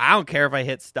was like I don't care if I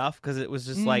hit stuff because it was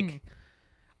just Mm. like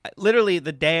literally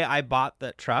the day I bought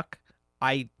the truck,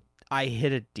 I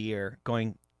hit a deer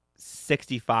going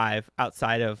 65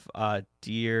 outside of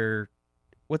Deer.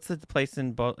 What's the place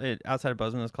in outside of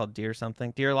Bozeman that's called Deer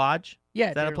something? Deer Lodge? Yeah.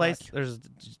 Is that a Deer place? Lodge. There's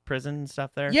prison and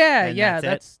stuff there. Yeah, And yeah,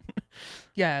 that's it? that's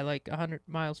yeah, like 100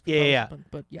 miles from Yeah, yeah. Bozeman,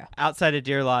 but yeah. Outside of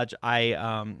Deer Lodge, I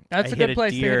That's I a hit good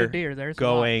place to hit deer a deer. There's a lot.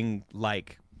 going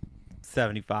like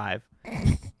 75,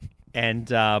 and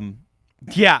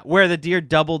yeah, where the deer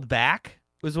doubled back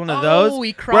was one of those Oh,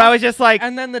 he where I crossed, was just like,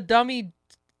 and then the dummy.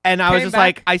 and I was came just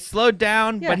like, back. I slowed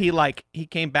down, Yeah. but he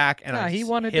came back and Yeah, I he just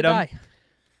wanted hit to him. die.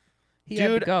 He had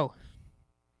to Dude, go.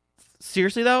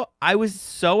 Seriously though, I was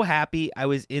so happy I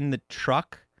was in the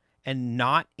truck and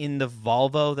not in the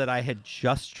Volvo that I had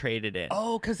just traded in.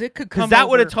 Oh, because it could come. Because that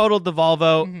would have over- totaled the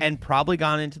Volvo Mhm. and probably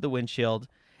gone into the windshield.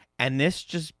 And this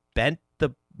just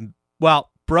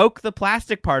broke the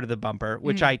plastic part of the bumper,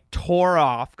 which Mhm. I tore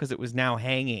off because it was now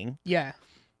hanging. Yeah.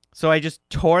 So I just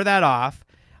tore that off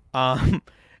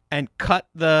and cut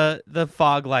the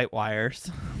fog light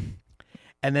wires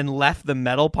and then left the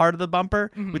metal part of the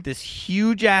bumper Mhm. with this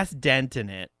huge ass dent in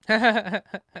it.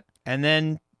 And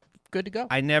then Good to go.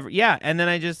 and then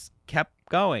I just kept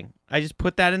going. I just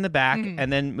put that in the back Mhm.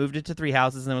 and then moved it to 3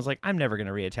 houses and I was like, I'm never going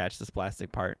to reattach this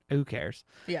plastic part. Who cares?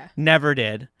 Yeah. Never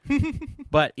did.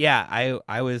 But yeah,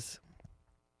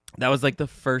 that was like the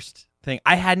first thing.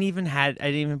 I didn't even have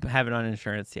it on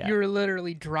insurance yet. You were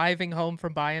literally driving home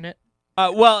from buying it.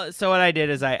 Well, so what I did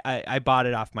is I bought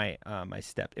it off my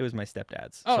it was my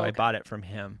stepdad's. Oh, So I okay. bought it from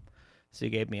him. So he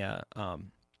gave me a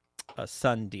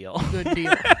son deal. Good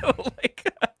deal. like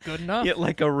Good enough. yeah,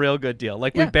 like a real good deal.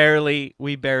 Like Yeah.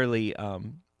 we barely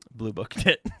blue booked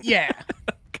it Yeah.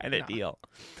 kind of No. deal.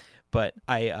 But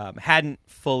I hadn't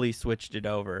fully switched it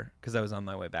over because I was on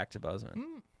my way back to Bozeman.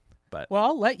 Mm. But- well,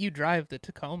 I'll let you drive the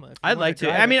Tacoma. If you I'd wanna like to.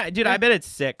 drive I it. mean, dude, Yeah. I bet it's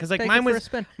sick because like Take mine it for a was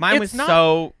spin. mine It's was not-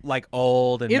 so like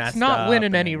old and It's messed not up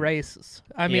winning any and- races.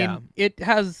 I mean, Yeah.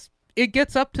 it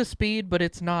gets up to speed, but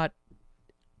it's not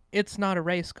a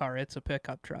race car. It's a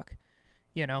pickup truck.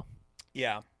 You know,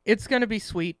 Yeah. it's gonna be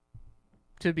sweet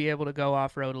to be able to go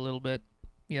off road a little bit.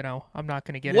 You know, I'm not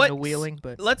gonna get into wheeling,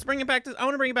 but Let's bring it back to. I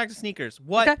want to bring it back to sneakers.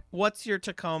 Okay. What's your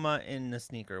Tacoma in the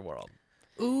sneaker world?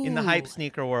 ooh, In the hype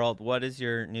sneaker world, what is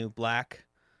your new black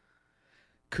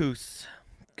Coos?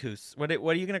 What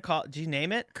are you gonna call? Do you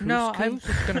name it? No, I Coos? was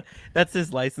just gonna. That's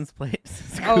his license plate. It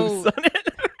says Oh. Coos on it.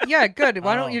 Yeah, good.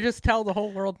 Why don't Oh. you just tell the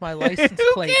whole world my license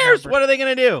Who plate cares? number? What are they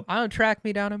gonna do? I don't track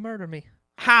me down and murder me.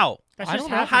 How? That's I just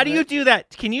don't know. half How of do you it. do that?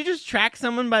 Can you just track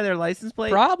someone by their license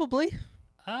plate? Probably.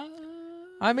 Uh,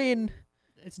 I mean,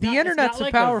 it's the not, internet's it's a not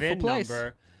like powerful VIN place.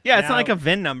 Number. Yeah, it's not Now- like a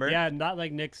VIN number. Yeah, not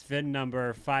like Nick's VIN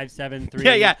number 573.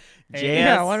 Yeah, yeah. Eight. JS.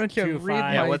 yeah. Why don't you 25.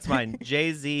 read Yeah, my? what's mine?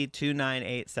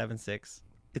 JZ29876.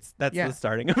 That's Yeah. the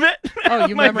starting of it. Oh,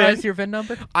 you My memorized VIN. your VIN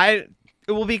number?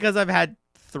 Well, because I've had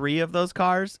 3 of those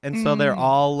cars, and so they're Mm.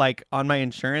 all like on my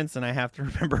insurance, and I have to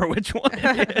remember which one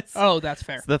it is. Oh, that's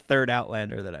fair. It's the 3rd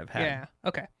Outlander that I've had. Yeah.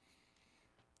 Okay.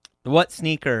 What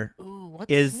sneaker Ooh, what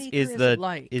is sneaker is the it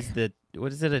like? is the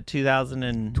what is it? A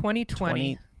 2020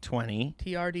 2020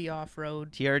 TRD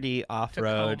off-road TRD off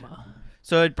road. Tacoma.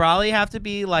 So it'd probably have to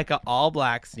be like a all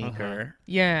black sneaker.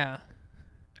 Yeah.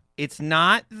 It's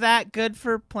not that good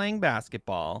for playing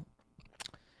basketball.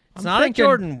 It's I'm not thinking- a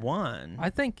Jordan 1. I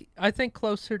think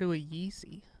closer to a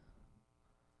Yeezy.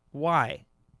 Why?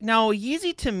 No,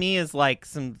 Yeezy to me is like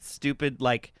some stupid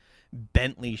like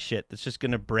Bentley shit that's just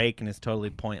gonna break and is totally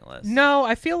pointless. No,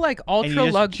 I feel like and you ultra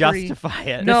just luxury. justify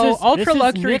it. No, This is ultra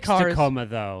luxury Nick's cars- Tacoma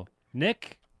though.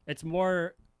 Nick, it's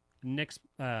more Nick's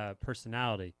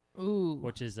personality, Ooh.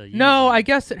 which is a No, Yeezy. I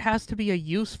guess it has to be a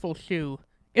useful shoe.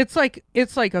 It's like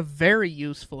a very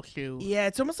useful shoe. Yeah,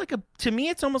 it's almost like to me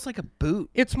it's almost like a boot.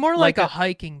 It's more Like like, a- a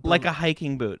hiking boot. Like a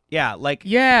hiking boot. Yeah, like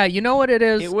Yeah, you know what it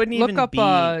is? It wouldn't Look even up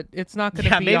be- it's not going to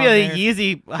yeah, be maybe on a there.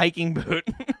 Yeezy hiking boot.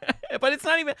 But it's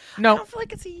not even I No, don't feel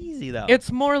like it's Yeezy though.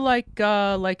 it's more like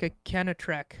a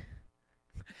Kenetrek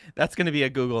That's gonna be a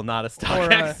Google, not a Or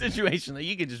StockX a- situation. Like,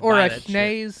 you could just or buy a that shit.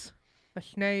 Schnees. A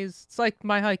Schnees. It's like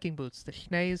my hiking boots. The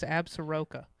Schnees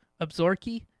Absaroka.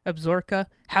 Absorka.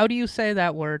 How do you say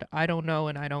that word? I don't know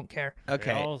and I don't care. They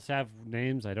Okay. all have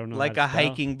names. I don't know. Like how a to spell.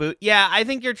 hiking boot. Yeah, I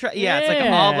think you're trying. Yeah, it's like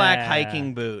an all black Yeah.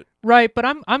 hiking boot. Right, but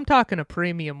I'm talking a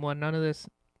premium one. None of this.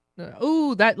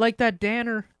 Ooh, that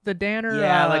Danner, the Danner.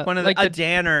 Yeah, like one of the, like a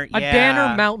Danner. a Yeah.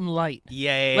 Danner Mountain Light.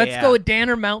 Yeah, yeah, Let's yeah. go with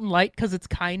Danner Mountain Light because it's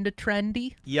kind of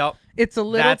trendy. Yep. It's a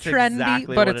little That's trendy, exactly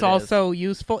but what it's it is. also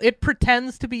useful. It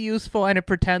pretends to be useful and it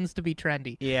pretends to be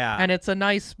trendy. Yeah. And it's a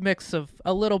nice mix of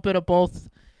a little bit of both.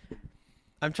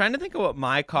 I'm trying to think of what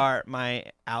my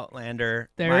Outlander.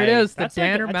 There it is, the That's like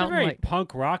Danner that's Mountain a very Light.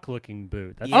 punk rock looking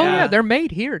boot. That's Oh Yeah. yeah, they're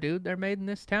made here, dude. They're made in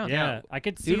this town. yeah. I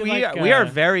could see Dude, like we are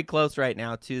very close right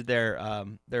now to their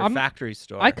I'm- factory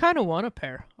store. I kind of want a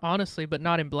pair, honestly, but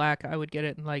not in black. I would get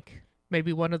it in like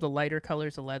maybe one of the lighter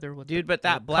colors of leather with. Dude, but the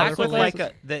that black colorful with like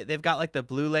laces. they've got like the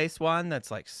blue lace one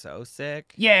that's like so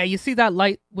sick. Yeah, you see that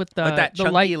light with the With that the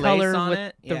light chunky lace color on with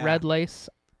it? the Yeah. red lace.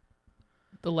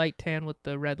 The light tan with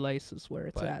the red lace is where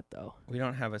it's But at, though. We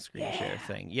don't have a screen share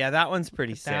thing. Yeah, that one's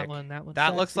pretty But sick. that one.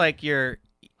 That looks sexy. like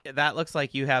that looks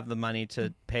like you have the money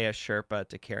to pay a Sherpa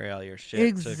to carry all your shit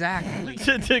Exactly.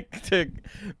 to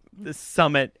the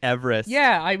summit Everest.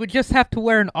 Yeah, I would just have to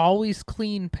wear an always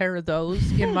clean pair of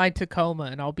those in my Tacoma,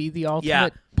 and I'll be the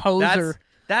ultimate poser.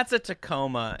 That's a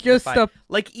Tacoma. Just if I- a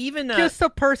like even just a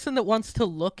person that wants to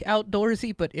look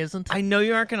outdoorsy but isn't. I know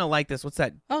you aren't gonna like this. What's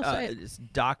that? Oh, say it. It's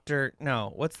Doctor.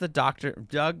 No, what's the doctor?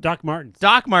 Doc Martens.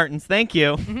 Doc Martens. Thank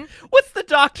you. Mhm. What's the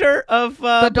doctor of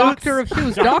The boots? Doctor of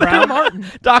Shoes, Doc Doctor Brown. Martin.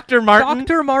 Dr. Martin.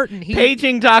 Doctor Martin. He,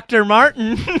 Paging Dr.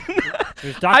 Martin.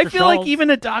 There's I Dr. feel like Scholl's. even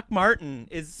a Doc Martin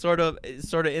is sort of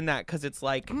in that because it's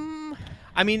like Mm,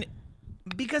 I mean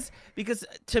because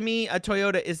to me a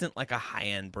Toyota isn't like a high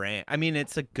end brand. I mean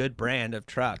it's a good brand of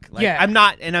truck. Like, Yeah. I'm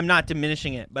not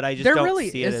diminishing it, but I just there don't really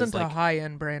see it as isn't a like.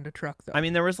 high-end brand of truck, though. I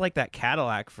mean there was like that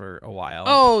Cadillac for a while.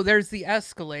 Oh, there's the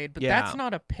Escalade, but Yeah. that's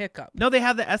not a pickup. No, they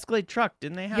have the Escalade truck,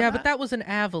 didn't they have? Yeah, but that was an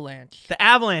Avalanche. the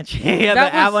Avalanche. Yeah,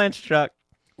 That the was- Avalanche truck.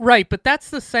 Right, but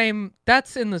that's the same.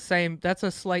 That's in the same. That's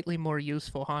a slightly more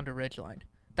useful Honda Ridgeline.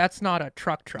 That's not a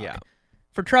truck. Yeah.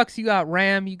 For trucks, you got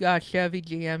Ram, you got Chevy,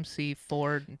 GMC,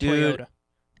 Ford, and Dude, Toyota,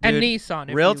 and dude, Nissan.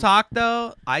 if Real you- talk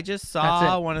though, I just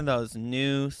saw it. one of those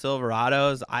new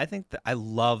Silverados. I think that I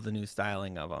love the new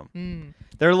styling of them. Mm.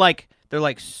 They're like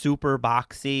super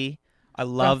boxy. I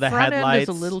love the front headlights. end is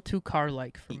a little too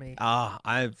car-like for me.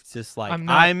 I've just like I'm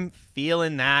not- I'm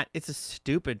feeling that. It's a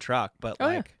stupid truck, but Oh,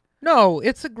 yeah. like No,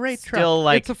 it's a great truck. Still,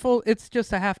 like- it's a full. It's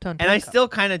just a half-ton. and I pickup. still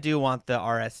kind of do want the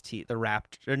RST, the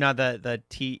Raptor, or not the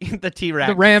T the T-Rex.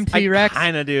 The Ram T-Rex? I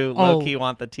kind of do Oh. low key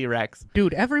want the T-Rex.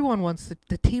 Dude, everyone wants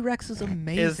the T-Rex. Is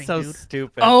amazing, It's so dude.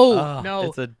 stupid. Oh, Ugh, no.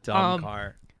 it's a dumb Um,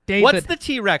 car. David. What's the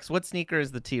T-Rex? What sneaker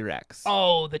is the T-Rex?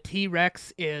 Oh, the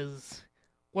T-Rex is.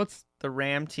 What's The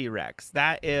Ram T-Rex.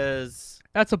 That is.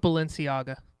 that's a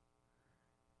Balenciaga.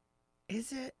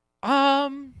 Is it?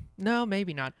 No,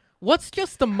 maybe not. What's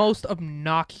just the most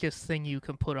obnoxious thing you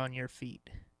can put on your feet?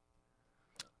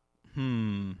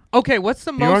 Okay, what's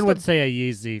the Bjorn most? would say a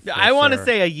Yeezy. For I want to sure.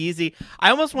 say a Yeezy. I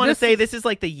almost want to This say is- this is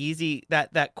like the Yeezy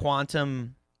that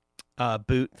quantum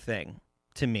boot thing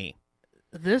to me.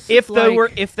 This If is they like,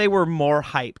 were if they were more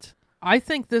hyped. I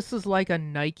think this is like a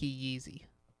Nike Yeezy.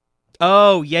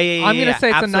 Oh yeah. I'm gonna say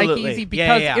it's absolutely. a Nike Yeezy Yeah,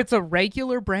 because yeah. it's a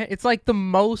regular brand. It's like the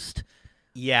most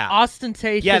yeah.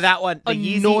 ostentatious. Yeah, that one. The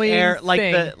Yeezy annoying Air,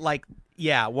 thing.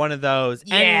 yeah, one of those.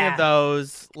 Any Yeah. of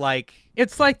those, like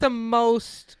It's like the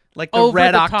most the over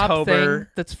Red the top October thing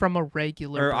that's from a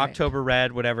regular or brand. October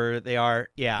Red, whatever they are.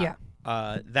 Yeah.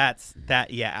 Yeah. That's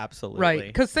that. Yeah, absolutely. Right,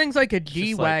 because things like a just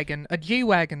G-Wagon, a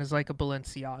G-Wagon is like a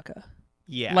Balenciaga.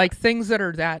 Yeah. Like things that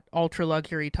are that ultra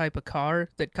luxury type of car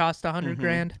that cost 100 Mhm.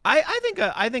 grand. I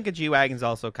think a G Wagon's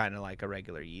also kind of like a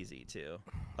regular Yeezy too,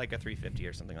 like a 350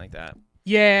 or something like that,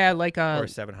 Yeah, like or a a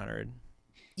 700.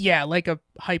 like a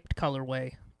hyped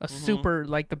colorway, a super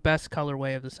like the best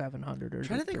colorway of the 700. Or I'm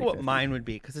trying the to think of what 350. mine would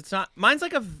be because it's not. Mine's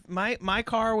like my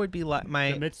car would be like The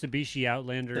my Mitsubishi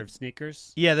Outlander of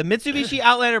sneakers. yeah the Mitsubishi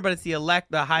Outlander, but it's the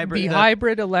hybrid. The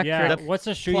hybrid electric. Yeah, what's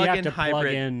a shoe you have plug-in to plug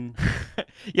hybrid. in?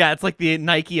 Yeah, it's like the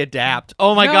Nike Adapt.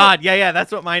 Oh my No. God, yeah,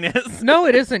 that's what mine is. No,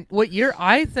 it isn't.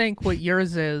 I think what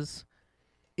yours is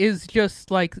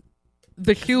just like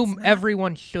the shoe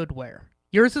everyone should wear.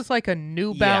 Yours is like a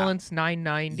New Yeah. Balance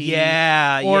 990.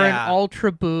 Yeah, Or yeah. an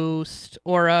Ultra Boost,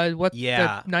 or what's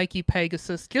Yeah. the Nike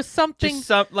Pegasus? Just something, Just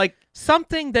some like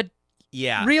something that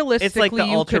yeah. realistically It's like the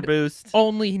you Ultra could Boost.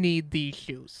 only need these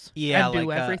shoes. Yeah, and do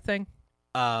like, everything.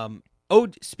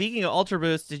 Speaking of Ultra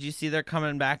Boost, did you see they're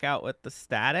coming back out with the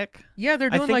Static? Yeah, they're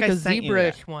I doing think like I a sent you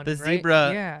zebra-ish that. one. The right?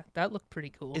 zebra- Yeah, that looked pretty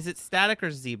cool. Is it Static or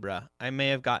Zebra? I may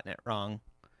have gotten it wrong.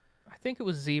 I think it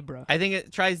was zebra. I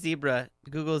think try Zebra.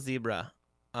 Google Zebra.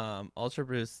 Ultra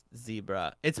Boost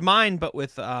Zebra. It's mine, but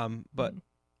with but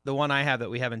the one I have that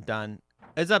we haven't done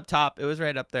is up top. It was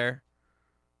right up there.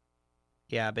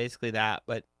 Yeah, basically that.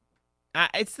 But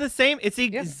it's the same. It's the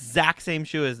Yeah. exact same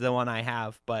shoe as the one I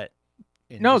have, but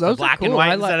in No, just a those are black and cool.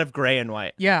 white I like- instead of gray and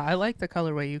white. Yeah, I like the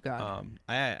colorway you got.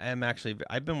 I am actually.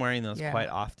 I've been wearing those Yeah. quite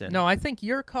often. No, I think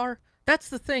your car. That's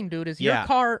the thing, dude. Is your Yeah.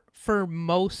 car for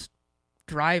most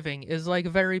driving is like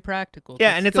very practical.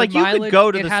 Yeah, and it's good like you mileage, could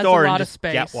go to it the has store a and lot just of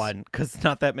space. get one because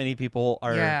not that many people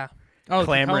are. Yeah. Oh,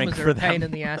 clamoring Tacomas are for a pain them.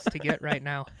 in the ass to get right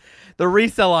now. The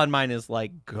resale on mine is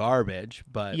like garbage,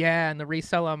 but Yeah, and the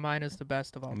resell on mine is the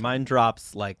best of all time. mine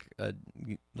drops like a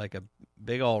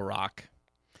big old rock.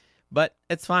 But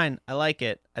it's fine. I like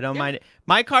it. I don't Yeah. mind it.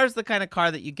 My car's the kind of car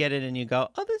that you get in and you go,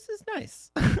 "Oh, this is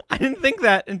nice." I didn't think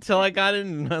that until I got in,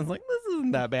 and I was like, "This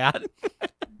isn't that bad."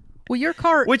 Well, your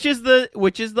car. which is the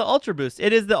Ultra Boost.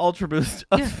 It is the Ultra Boost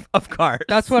of, Yeah. of cars.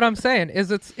 That's what I'm saying.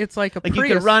 Is it's like a like Prius,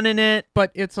 you can run in it.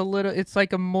 but it's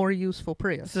like a more useful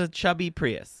Prius. It's a chubby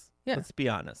Prius. Yeah. Let's be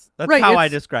honest. That's Right, how I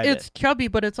it's- describe It's it. chubby,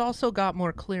 but it's also got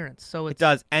more clearance. So It it's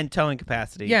does, and towing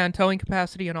capacity. Yeah, and towing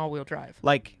capacity and all-wheel drive.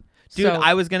 Like, dude, So-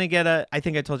 I was gonna get I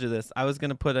think I told you this. I was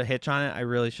gonna put a hitch on it. I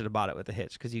really should have bought it with a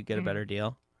hitch because you get a Mhm. better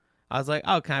deal. I was like,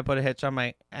 oh, can I put a hitch on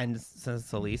my? And since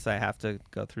it's a lease, I have to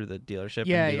go through the dealership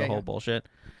Yeah, and do yeah, the whole yeah. bullshit.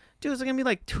 Dude, it's gonna be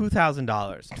like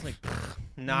 $2,000. I was like,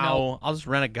 no, No. I'll just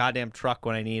rent a goddamn truck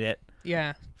when I need it.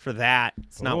 Yeah, For that,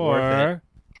 it's not worth it.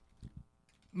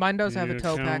 mine does have a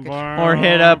tow package. Or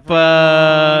hit up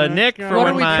Nick for What when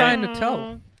are we my. trying to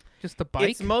tow? Just the bike?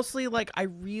 It's mostly like I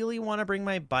really want to bring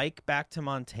my bike back to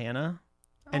Montana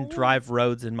and Oh. drive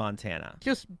roads in Montana.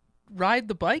 Just ride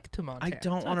the bike to Montana. I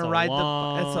don't want to That's a ride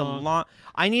That's a long- long.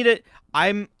 I need it.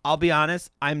 I'll be honest.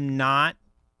 I'm not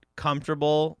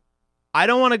comfortable. I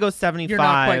don't want to go 75. You're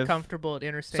not quite comfortable at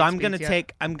interstate. So I'm gonna speeds yet.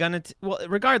 take. I'm gonna. Well,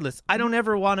 regardless, I don't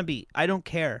ever want to be. I don't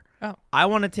care. Oh. I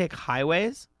want to take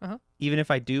highways, Uh-huh. even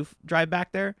if I do drive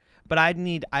back there. But I'd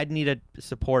need a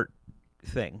support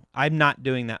thing. I'm not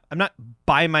doing that. I'm not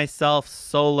by myself,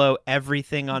 solo,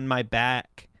 everything on my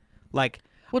back. Like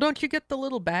Well, don't you get the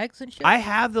little bags and shit? I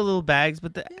have the little bags,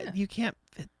 but Yeah. you can't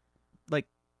fit. Like,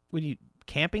 when you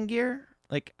camping gear?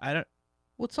 Like I don't.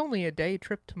 Well, it's only a day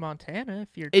trip to Montana if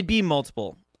you're. It'd be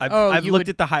multiple. I've Oh, I've you looked would-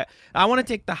 at the high. I want to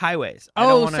take the highways. I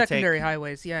don't Oh, wanna secondary take,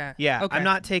 highways. Yeah. Yeah, Okay. I'm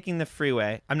not taking the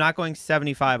freeway. I'm not going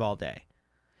 75 all day.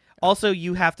 Also,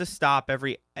 you have to stop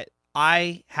every.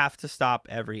 I have to stop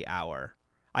every hour.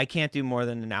 I can't do more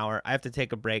than an hour. I have to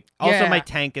take a break. Also, my Yeah.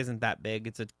 tank isn't that big.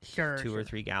 It's a Sure. 2 or sure.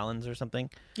 3 gallons or something.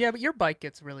 Yeah, but your bike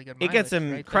gets really good. It gets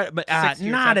mileage, right? incredible, Like but 60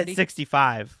 or not at 70?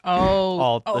 65. Oh,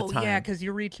 all the oh yeah, time. because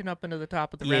you're reaching up into the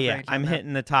top of the Yeah, rev yeah. range. on I'm that.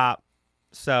 hitting the top.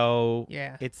 So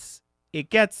Yeah. it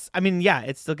gets. I mean, yeah,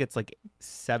 it still gets like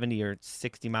 70 or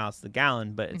 60 miles to the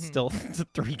gallon, but it's Mhm. still it's a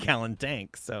 3-gallon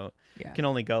tank, so Yeah. you can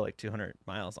only go like 200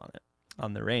 miles on it,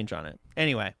 on the range on it.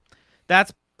 Anyway,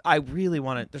 I really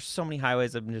want to. There's so many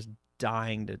highways I'm just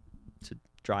dying to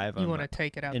drive You them want to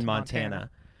take it out in to Montana.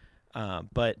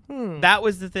 But Hmm. that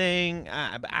was the thing.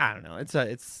 I don't know.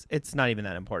 It's not even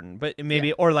that important. But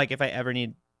maybe or like if I ever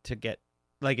need to get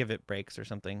like if it breaks or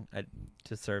something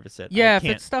to service it. Yeah, I if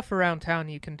can't, it's stuff around town,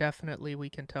 we can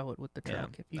tow it with the Yeah,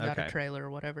 truck if you got a okay. trailer or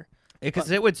whatever.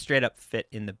 because it would straight up fit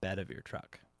in the bed of your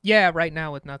truck. Yeah, right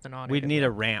now with nothing on it. We'd it need will.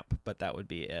 a ramp, but that would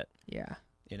be it. Yeah.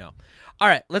 You know. All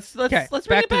right, let's bring Okay, it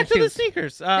back back to to the the shoes.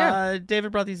 sneakers. Yeah.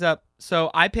 David brought these up. So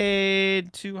I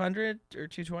paid 200 or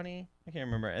 220. I can't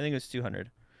remember. I think it was 200.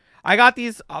 I got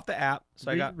these off the app,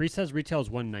 so I got says retail is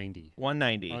 190.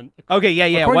 190. Okay, yeah,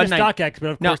 According to 190. StockX, but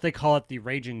of No. course they call it the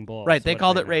Raging Bull. Right, so they what do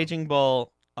called it know? Raging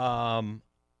Bull.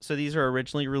 So these were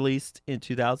originally released in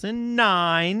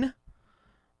 2009.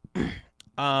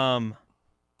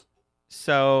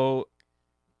 So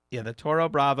yeah, the Toro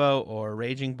Bravo or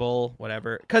Raging Bull,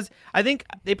 whatever. Because I think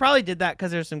they probably did that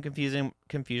because there's some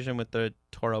confusion with the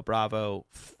Toro Bravo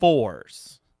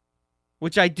 4s,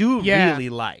 which I do Yeah. really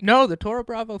like. No, the Toro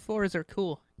Bravo 4s are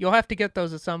cool. You'll have to get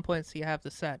those at some point so you have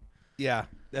the set. Yeah,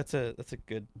 that's a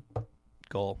good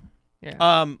goal.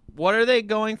 Yeah. What are they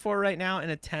going for right now in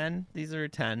a 10? These are a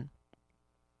 10.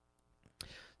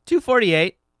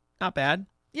 248, not bad.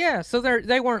 Yeah, so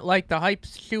they weren't like the hype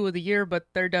shoe of the year, but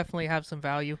they definitely have some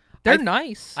value. They're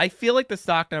nice. I feel like the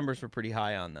stock numbers were pretty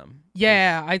high on them.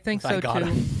 Yeah, I think I so got too.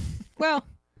 'em. Well,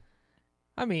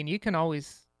 I mean, you can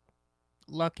always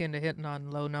luck into hitting on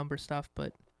low number stuff,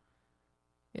 but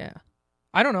yeah.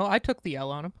 I don't know. I took the L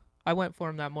on them. I went for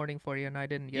them that morning for you, and I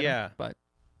didn't get Yeah. them. But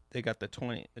They got the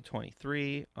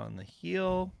 23 on the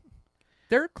heel.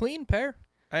 they're a clean pair.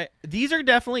 These are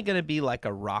definitely going to be like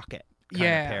a rocket kind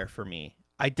Yeah. of pair for me.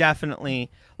 I definitely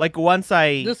like once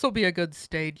I This will be a good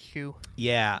stage shoe.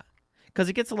 yeah, because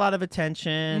it gets a lot of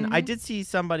attention. I Mhm. did see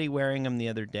somebody wearing them the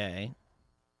other day.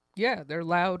 Yeah, they're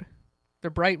loud. They're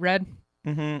bright red.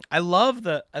 I love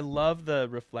the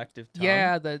reflective tongue.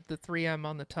 Yeah, the 3M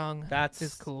on the tongue. That's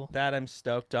is cool. That I'm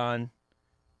stoked on.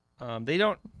 They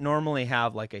don't normally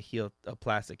have like a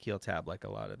plastic heel tab like a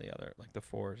lot of the other like the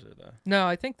 4s or the. No,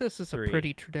 I think this is 3. a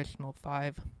pretty traditional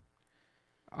 5.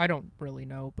 I don't really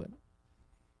know, but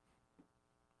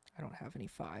I don't have any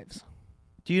 5s.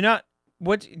 Do you not?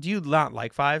 What do you not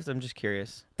like 5s? I'm just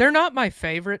curious. They're not my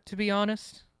favorite, to be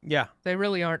honest. Yeah, They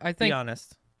really aren't. I be think.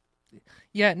 honest.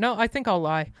 Yeah, no, I think I'll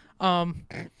lie.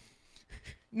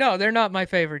 No, they're not my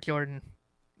favorite Jordan.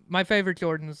 My favorite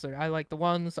Jordans are I like the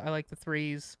 1s, I like the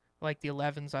 3s, I like the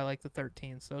 11s, I like the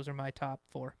 13s. Those are my top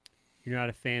 4. You're not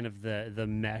a fan of the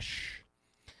mesh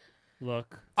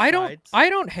look. I Sides?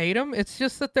 don't hate them. It's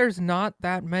just that there's not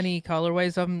that many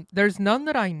colorways of them. There's none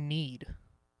that I need.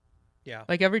 Yeah.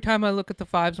 Like every time I look at the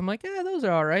 5s, I'm like, yeah, those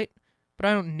are all right, but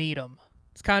I don't need them.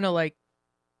 It's kind of like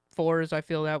 4s. I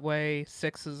feel that way.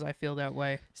 6s. I feel that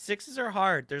way. 6s are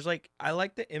hard. There's like I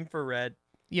like the infrared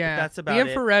Yeah, that's about the it.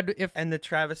 infrared. If and the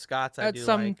Travis Scotts. I at do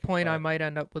some like, point I but might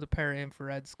end up with a pair of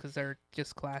infrareds because they're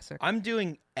just classic. I'm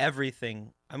doing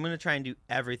everything. I'm gonna try and do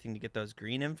everything to get those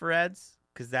green infrareds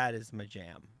because that is my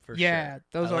jam for Yeah, sure.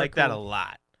 those I are like that a cool.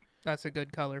 lot, That's a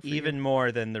good color for you. even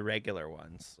more than the regular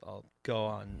ones. I'll go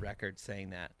on record saying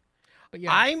that. But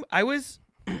yeah,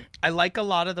 I like a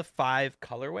lot of the 5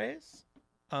 colorways,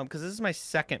 because this is my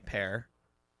second pair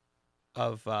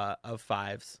of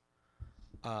 5s,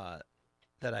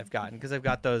 that I've gotten because I've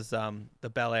got those the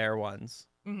Bel Air ones,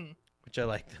 Mhm. which I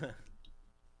like.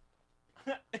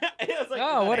 It was like,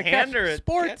 Oh, is what that a hand catch. or a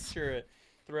Sports. catch or a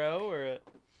throw or a.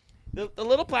 The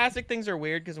little plastic things are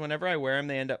weird because whenever I wear them,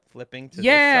 they end up flipping to this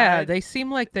yeah, side. they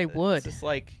seem like they It's would. just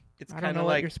like it's I don't kind know of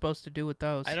what like you're supposed to do with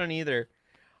those. I don't either.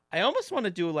 I almost want to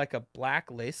do like a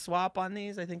black lace swap on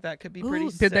these. I think that could be pretty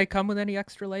Ooh, sick. did they come with any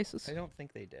extra laces? I don't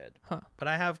think they did. Huh. But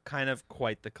I have kind of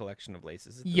quite the collection of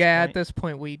laces. At this Yeah, at point. this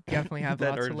point we definitely have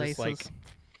That lots are of just, laces. like,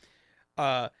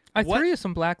 I what- threw you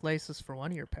some black laces for one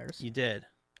of your pairs. You did.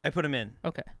 I put them in.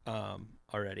 Okay.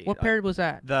 Already. What pair was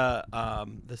that? The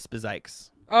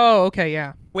Spizikes. Oh, okay,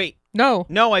 yeah. Wait, No.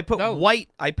 no, I put No. white.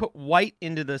 I put white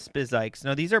into the Spizikes.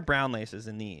 No, these are brown laces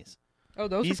in these. Oh,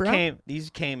 those These are brown.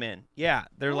 came in. Yeah,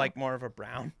 they're Oh. like more of a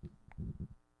brown.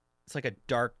 It's like a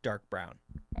dark brown.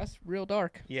 That's real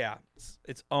dark. Yeah,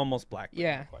 it's almost black. But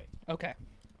Yeah. not quite. Okay.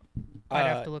 I'd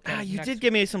have to look at it You next did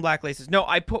give me some black laces. No,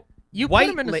 I put You put white.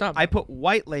 'em into something. I put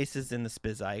white laces in the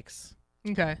Spizikes,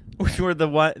 Okay. which were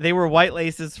they were white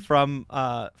laces from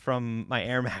my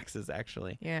Air Maxes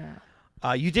actually. Yeah.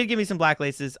 You did give me some black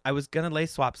laces. I was gonna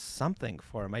lace swap something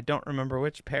for them. I don't remember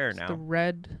which pair It's now.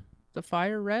 the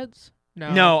fire reds?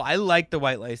 No. No, I like the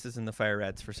white laces and the fire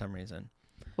reds for some reason.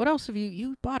 What else have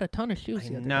you bought a ton of shoes I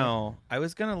the other day. know. I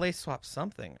was gonna lace swap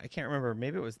something. I can't remember.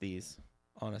 Maybe it was these.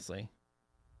 Honestly,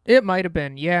 It might have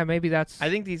been. Yeah, maybe that's. I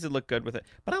think these would look good with it.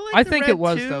 But I like. I the think red it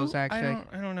was too. those, actually.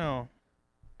 I don't know.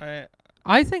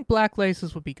 I think black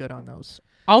laces would be good on those.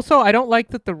 Also, I don't like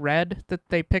that the red that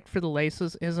they picked for the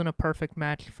laces isn't a perfect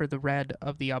match for the red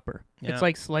of the upper. Yeah. It's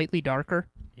like slightly darker.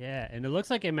 Yeah, and it looks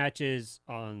like it matches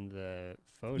on the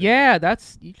photo. Yeah,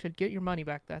 you should get your money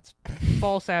back. That's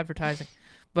false advertising.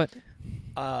 But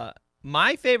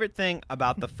My favorite thing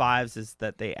about the 5s is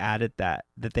that they added that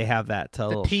they have that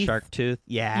little teeth. shark tooth.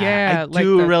 Yeah, Yeah, I like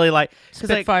do the really like. 'Cause,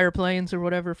 like, Spitfire planes or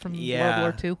whatever from Yeah.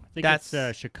 World War II. I think That's-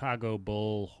 it's Chicago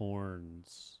bull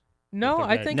horns. No, the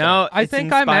I red. think No, I it's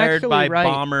think I'm inspired actually by right.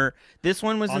 Bomber. This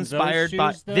one was On those inspired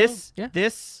by shoes, though? this. Yeah.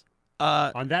 This.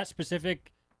 On that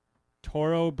specific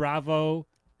Toro Bravo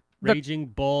The- Raging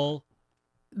Bull.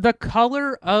 The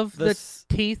color of The the s-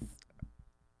 teeth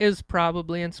is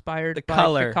probably inspired The by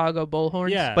color. Chicago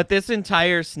bullhorns. Yeah. But this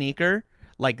entire sneaker,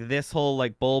 like this whole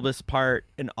like bulbous part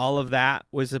and all of that,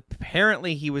 was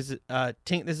apparently he was this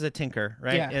is a Tinker,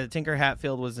 right? Yeah. Tinker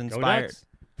Hatfield was Go inspired.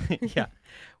 Ducks. Yeah,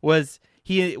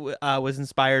 he was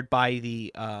inspired by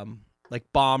the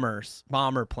like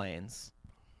bomber planes.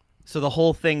 So the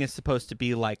whole thing is supposed to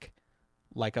be like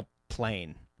a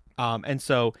plane. And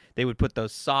so they would put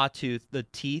those the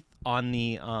teeth on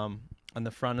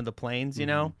the front of the planes, you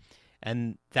know,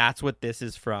 and that's what this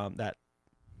is from. That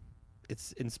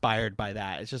it's inspired by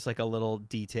that. It's just like a little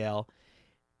detail,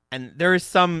 and there's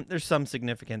some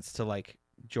significance to like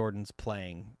Jordan's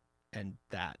playing and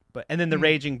that, and then the Hmm.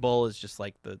 Raging Bull is just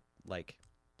like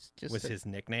It's just was a- his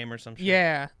nickname or something.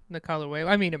 Yeah, the colorway.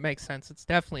 I mean, it makes sense. It's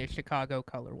definitely a Chicago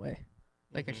colorway,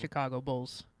 like a Mhm. Chicago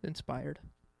Bulls inspired.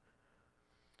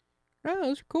 Oh,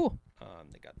 those are cool.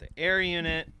 They got the air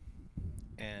unit,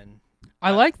 and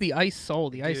I like the ice sole.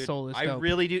 The ice dude, sole is I dope.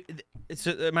 really do. It's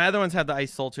my other ones have the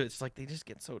ice sole too. It's like they just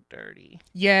get so dirty.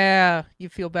 Yeah, you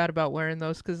feel bad about wearing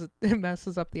those because it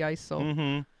messes up the ice sole.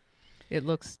 Mm-hmm. It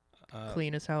looks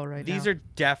clean as hell right These now. are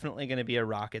definitely going to be a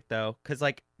rocket though, because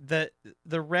like the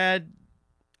red,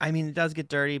 I mean, it does get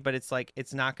dirty, but it's like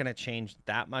it's not going to change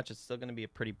that much. It's still going to be a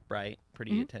pretty bright,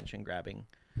 pretty Mhm. attention grabbing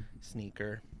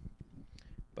sneaker.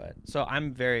 But so I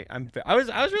was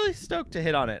really stoked to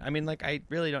hit on it. I mean, like I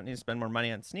really don't need to spend more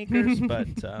money on sneakers, but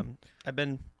I've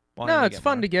been wanting No, to it's get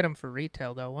fun more. to get them for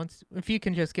retail though. If you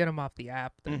can just get them off the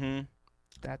app, then Mhm.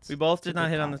 that's. We both it's a did not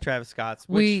good hit on the cop. Travis Scotts.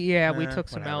 We Which, took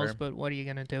some whatever. L's, but what are you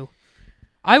gonna do?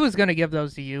 I was gonna give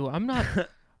those to you. I'm not.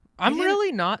 I'm didn't-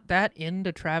 really not that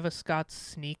into Travis Scott's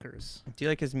sneakers. Do you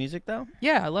like his music though?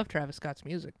 Yeah, I love Travis Scott's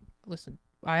music. Listen,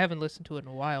 I haven't listened to it in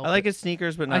a while. I like his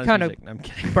sneakers, but I not his kinda music. No, I'm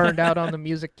kidding. burned out on the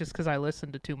music just because I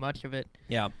listened to too much of it.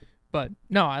 Yeah. But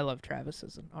no, I love Travis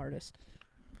as an artist.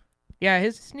 Yeah,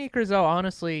 his sneakers though,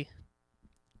 honestly,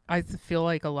 feel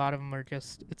like a lot of them are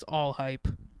it's all hype.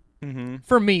 Mm-hmm.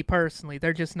 For me personally,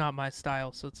 they're just not my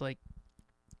style. So it's like,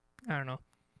 I don't know.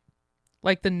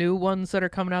 Like the new ones that are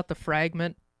coming out, the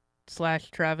Fragment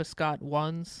 / Travis Scott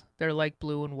ones, they're like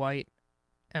blue and white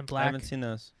and I black. haven't seen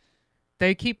those.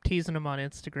 They keep teasing them on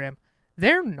Instagram.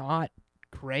 They're not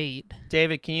great.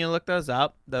 David, can you look those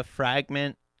up? The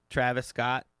Fragment Travis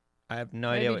Scott. I have no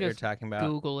idea Maybe what you're just talking about.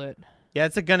 Google it. Yeah,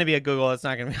 it's going to be a Google. It's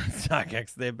not going to be on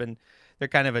StockX. They're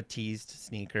kind of a teased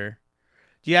sneaker.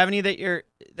 Do you have any that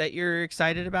you're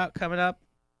excited about coming up?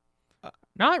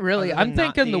 Not really. Other I'm than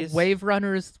not thinking the these? Wave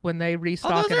Runners when they Oh,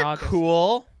 restock those in are August.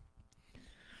 cool.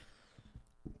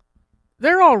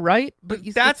 They're all right, but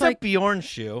it's That's like a Bjorn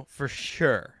shoe for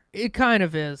sure. it kind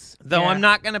of is. Though yeah. I'm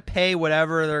not going to pay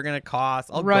whatever they're going to cost.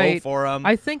 I'll go Right. for them.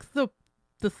 I think the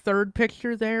third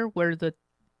picture there where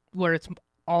it's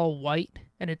all white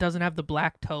and it doesn't have the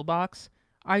black toe box.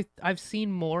 I've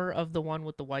seen more of the one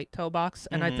with the white toe box,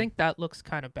 and I Mhm. think that looks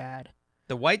kind of bad.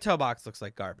 The white toe box looks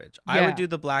like garbage. I Yeah. would do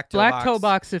the black toe Black box. toe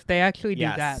box, if they actually do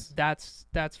Yes.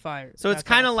 that's fire. So it's That's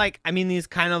kind of awesome. like, I mean, these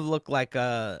kind of look like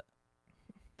they're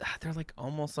like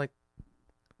almost like,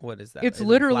 what is that? it's Is it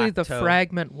literally black the toe?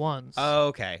 Fragment ones, Oh,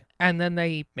 okay. and then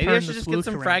they Maybe turn I the should just get swoosh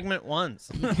some around. Fragment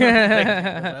ones.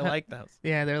 I like those.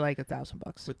 Yeah, they're like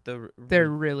 $1,000. With the They're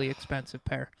really expensive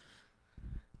pair.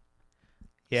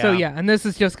 yeah. So yeah, and this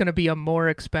is just going to be a more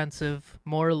expensive,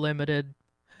 more limited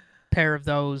pair of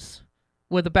those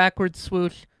with a backwards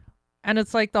swoosh, and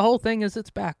it's like the whole thing is it's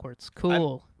backwards.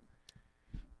 Cool.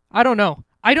 I don't know.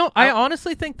 I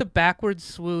honestly think the backwards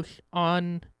swoosh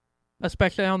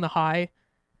especially on the high,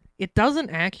 it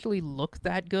doesn't actually look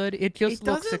that good. It just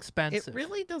looks doesn't- expensive. It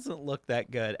really doesn't look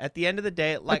that good. At the end of the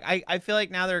day, like I feel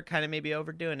like now they're kind of maybe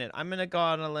overdoing it. I'm gonna go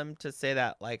on a limb to say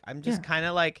that. Like I'm just Yeah. kind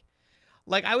of like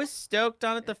I was stoked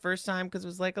on it the first time because it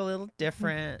was like a little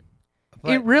different. It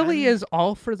but really I'm- is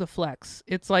all for the flex.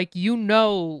 It's like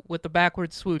with the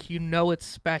backwards swoosh, it's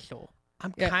special.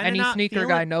 I'm Yeah, kind of any not sneaker feeling,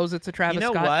 guy knows it's a Travis You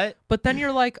know Scott. what? But then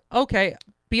you're like, okay,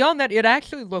 beyond that, it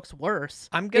actually looks worse.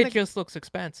 It just looks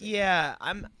expensive. Yeah,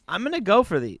 I'm gonna go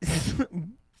for these,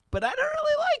 but I don't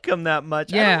really like them that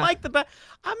much. I Yeah. don't like the back.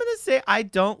 I'm gonna say I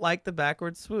don't like the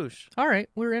backward swoosh All right,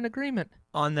 we're in agreement.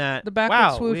 on that. The backward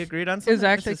wow, swoosh we agreed on something.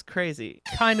 actually this is crazy.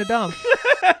 Kind of dumb.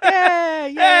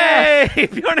 Yeah. Hey,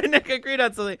 Bjorn and Nick agreed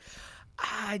on something.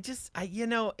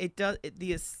 It does.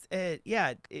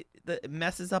 It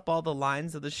messes up all the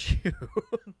lines of the shoe.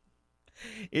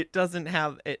 It doesn't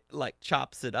have it like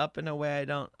chops it up in a way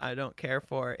I don't care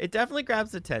for. It definitely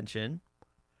grabs attention,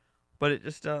 but it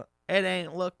just it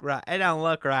ain't look right. It don't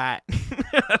look right.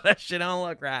 That shit don't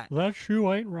look right. That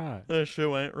shoe ain't right. That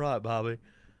shoe ain't right, Bobby.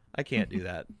 I can't do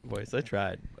that voice. I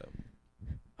tried. But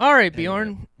All right, anyway.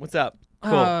 Bjorn. What's up?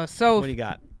 Cool. So What do you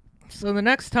got? So the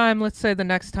next time, let's say the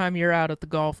next time you're out at the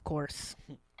golf course,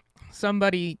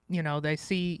 somebody, they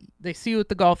see you at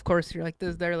the golf course. You're like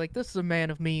this. They're like, this is a man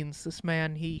of means. This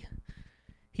man, he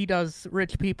does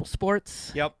rich people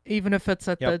sports. Yep. Even if it's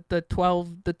at Yep. the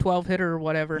 12 hitter or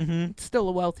whatever, Mhm. it's still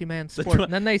a wealthy man's The sport. tw-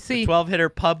 And then they see, 12-hitter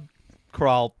pub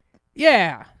crawl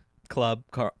yeah, club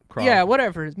crawl. yeah,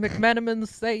 whatever.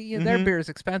 McMenamins, their Mhm. beer is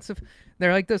expensive.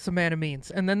 They're like, this is a man of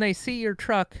means. And then they see your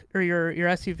truck or your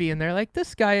SUV, and they're like,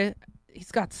 this guy,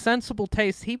 he's got sensible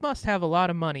taste. He must have a lot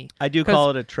of money. I do 'Cause- call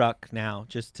it a truck now,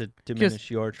 just to diminish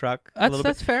your truck a little bit.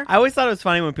 That's fair. I always thought it was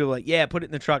funny when people were like, "Yeah, put it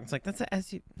in the truck." It's like that's a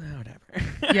SUV. No,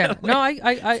 whatever. Yeah, no,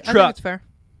 I think truck. it's fair.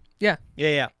 Yeah.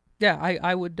 Yeah,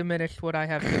 I would diminish what I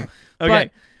have to. Okay.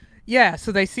 But yeah,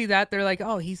 so they see that, they're like,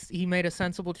 oh, he made a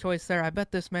sensible choice there. I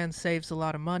bet this man saves a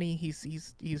lot of money.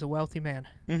 He's a wealthy man.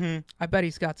 Mm-hmm. I bet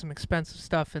he's got some expensive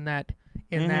stuff in that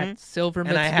Mhm. silver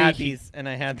And I Mitsubishi. had these. And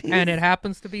I had these. And it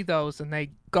happens to be those, and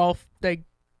they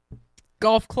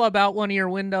golf club out one of your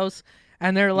windows,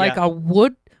 and they're like Yeah.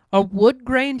 a wood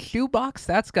grain shoebox.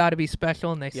 That's got to be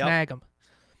special, and they Yep. snag them.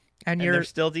 And And you're they're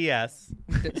still DS.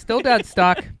 still dead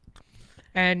stock,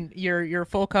 and you're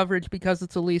full coverage because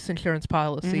it's a lease insurance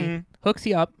policy. Mhm. Hooks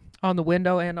you up on the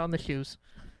window and on the shoes.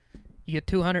 You get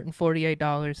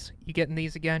 $248. You getting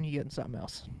these again? You getting something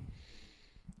else?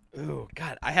 Ooh,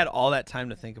 God! I had all that time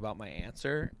to think about my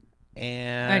answer,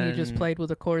 and And you just played with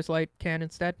a Coors Light can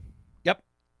instead. Yep.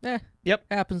 Yep.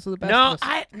 Happens to the best No, of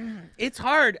us. it's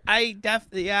hard. I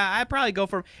probably go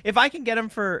for if I can get them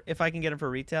for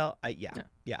retail. I'd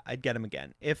get them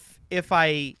again. If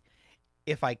I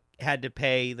had to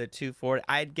pay the $240,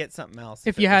 I'd get something else.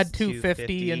 If it you had was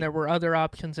 $250 and there were other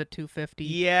options at $250.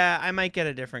 yeah, I might get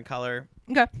a different color.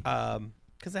 Okay.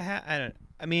 Because I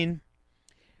mean,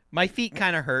 my feet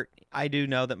kind of hurt. I do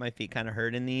know that my feet kind of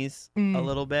hurt in these a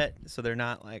little bit, so they're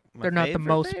not like my They're not the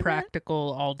most favorite.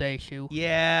 practical all-day shoe.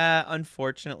 Yeah,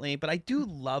 unfortunately, but I do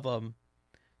love them.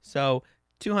 So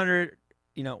 200,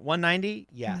 190,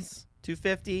 yes.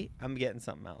 250, I'm getting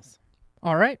something else.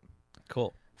 All right.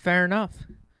 Cool. Fair enough.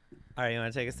 All right, you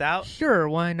want to take us out? Sure,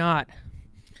 why not?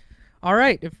 All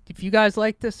right, if you guys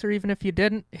like this, or even if you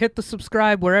didn't, hit the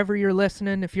subscribe wherever you're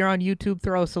listening. If you're on YouTube,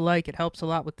 throw us a like. It helps a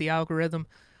lot with the algorithm.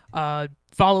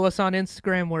 Follow us on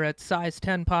Instagram. We're at Size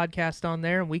 10 Podcast on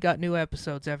there, and we got new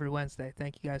episodes every Wednesday.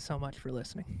 Thank you guys so much for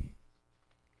listening.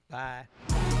 Bye.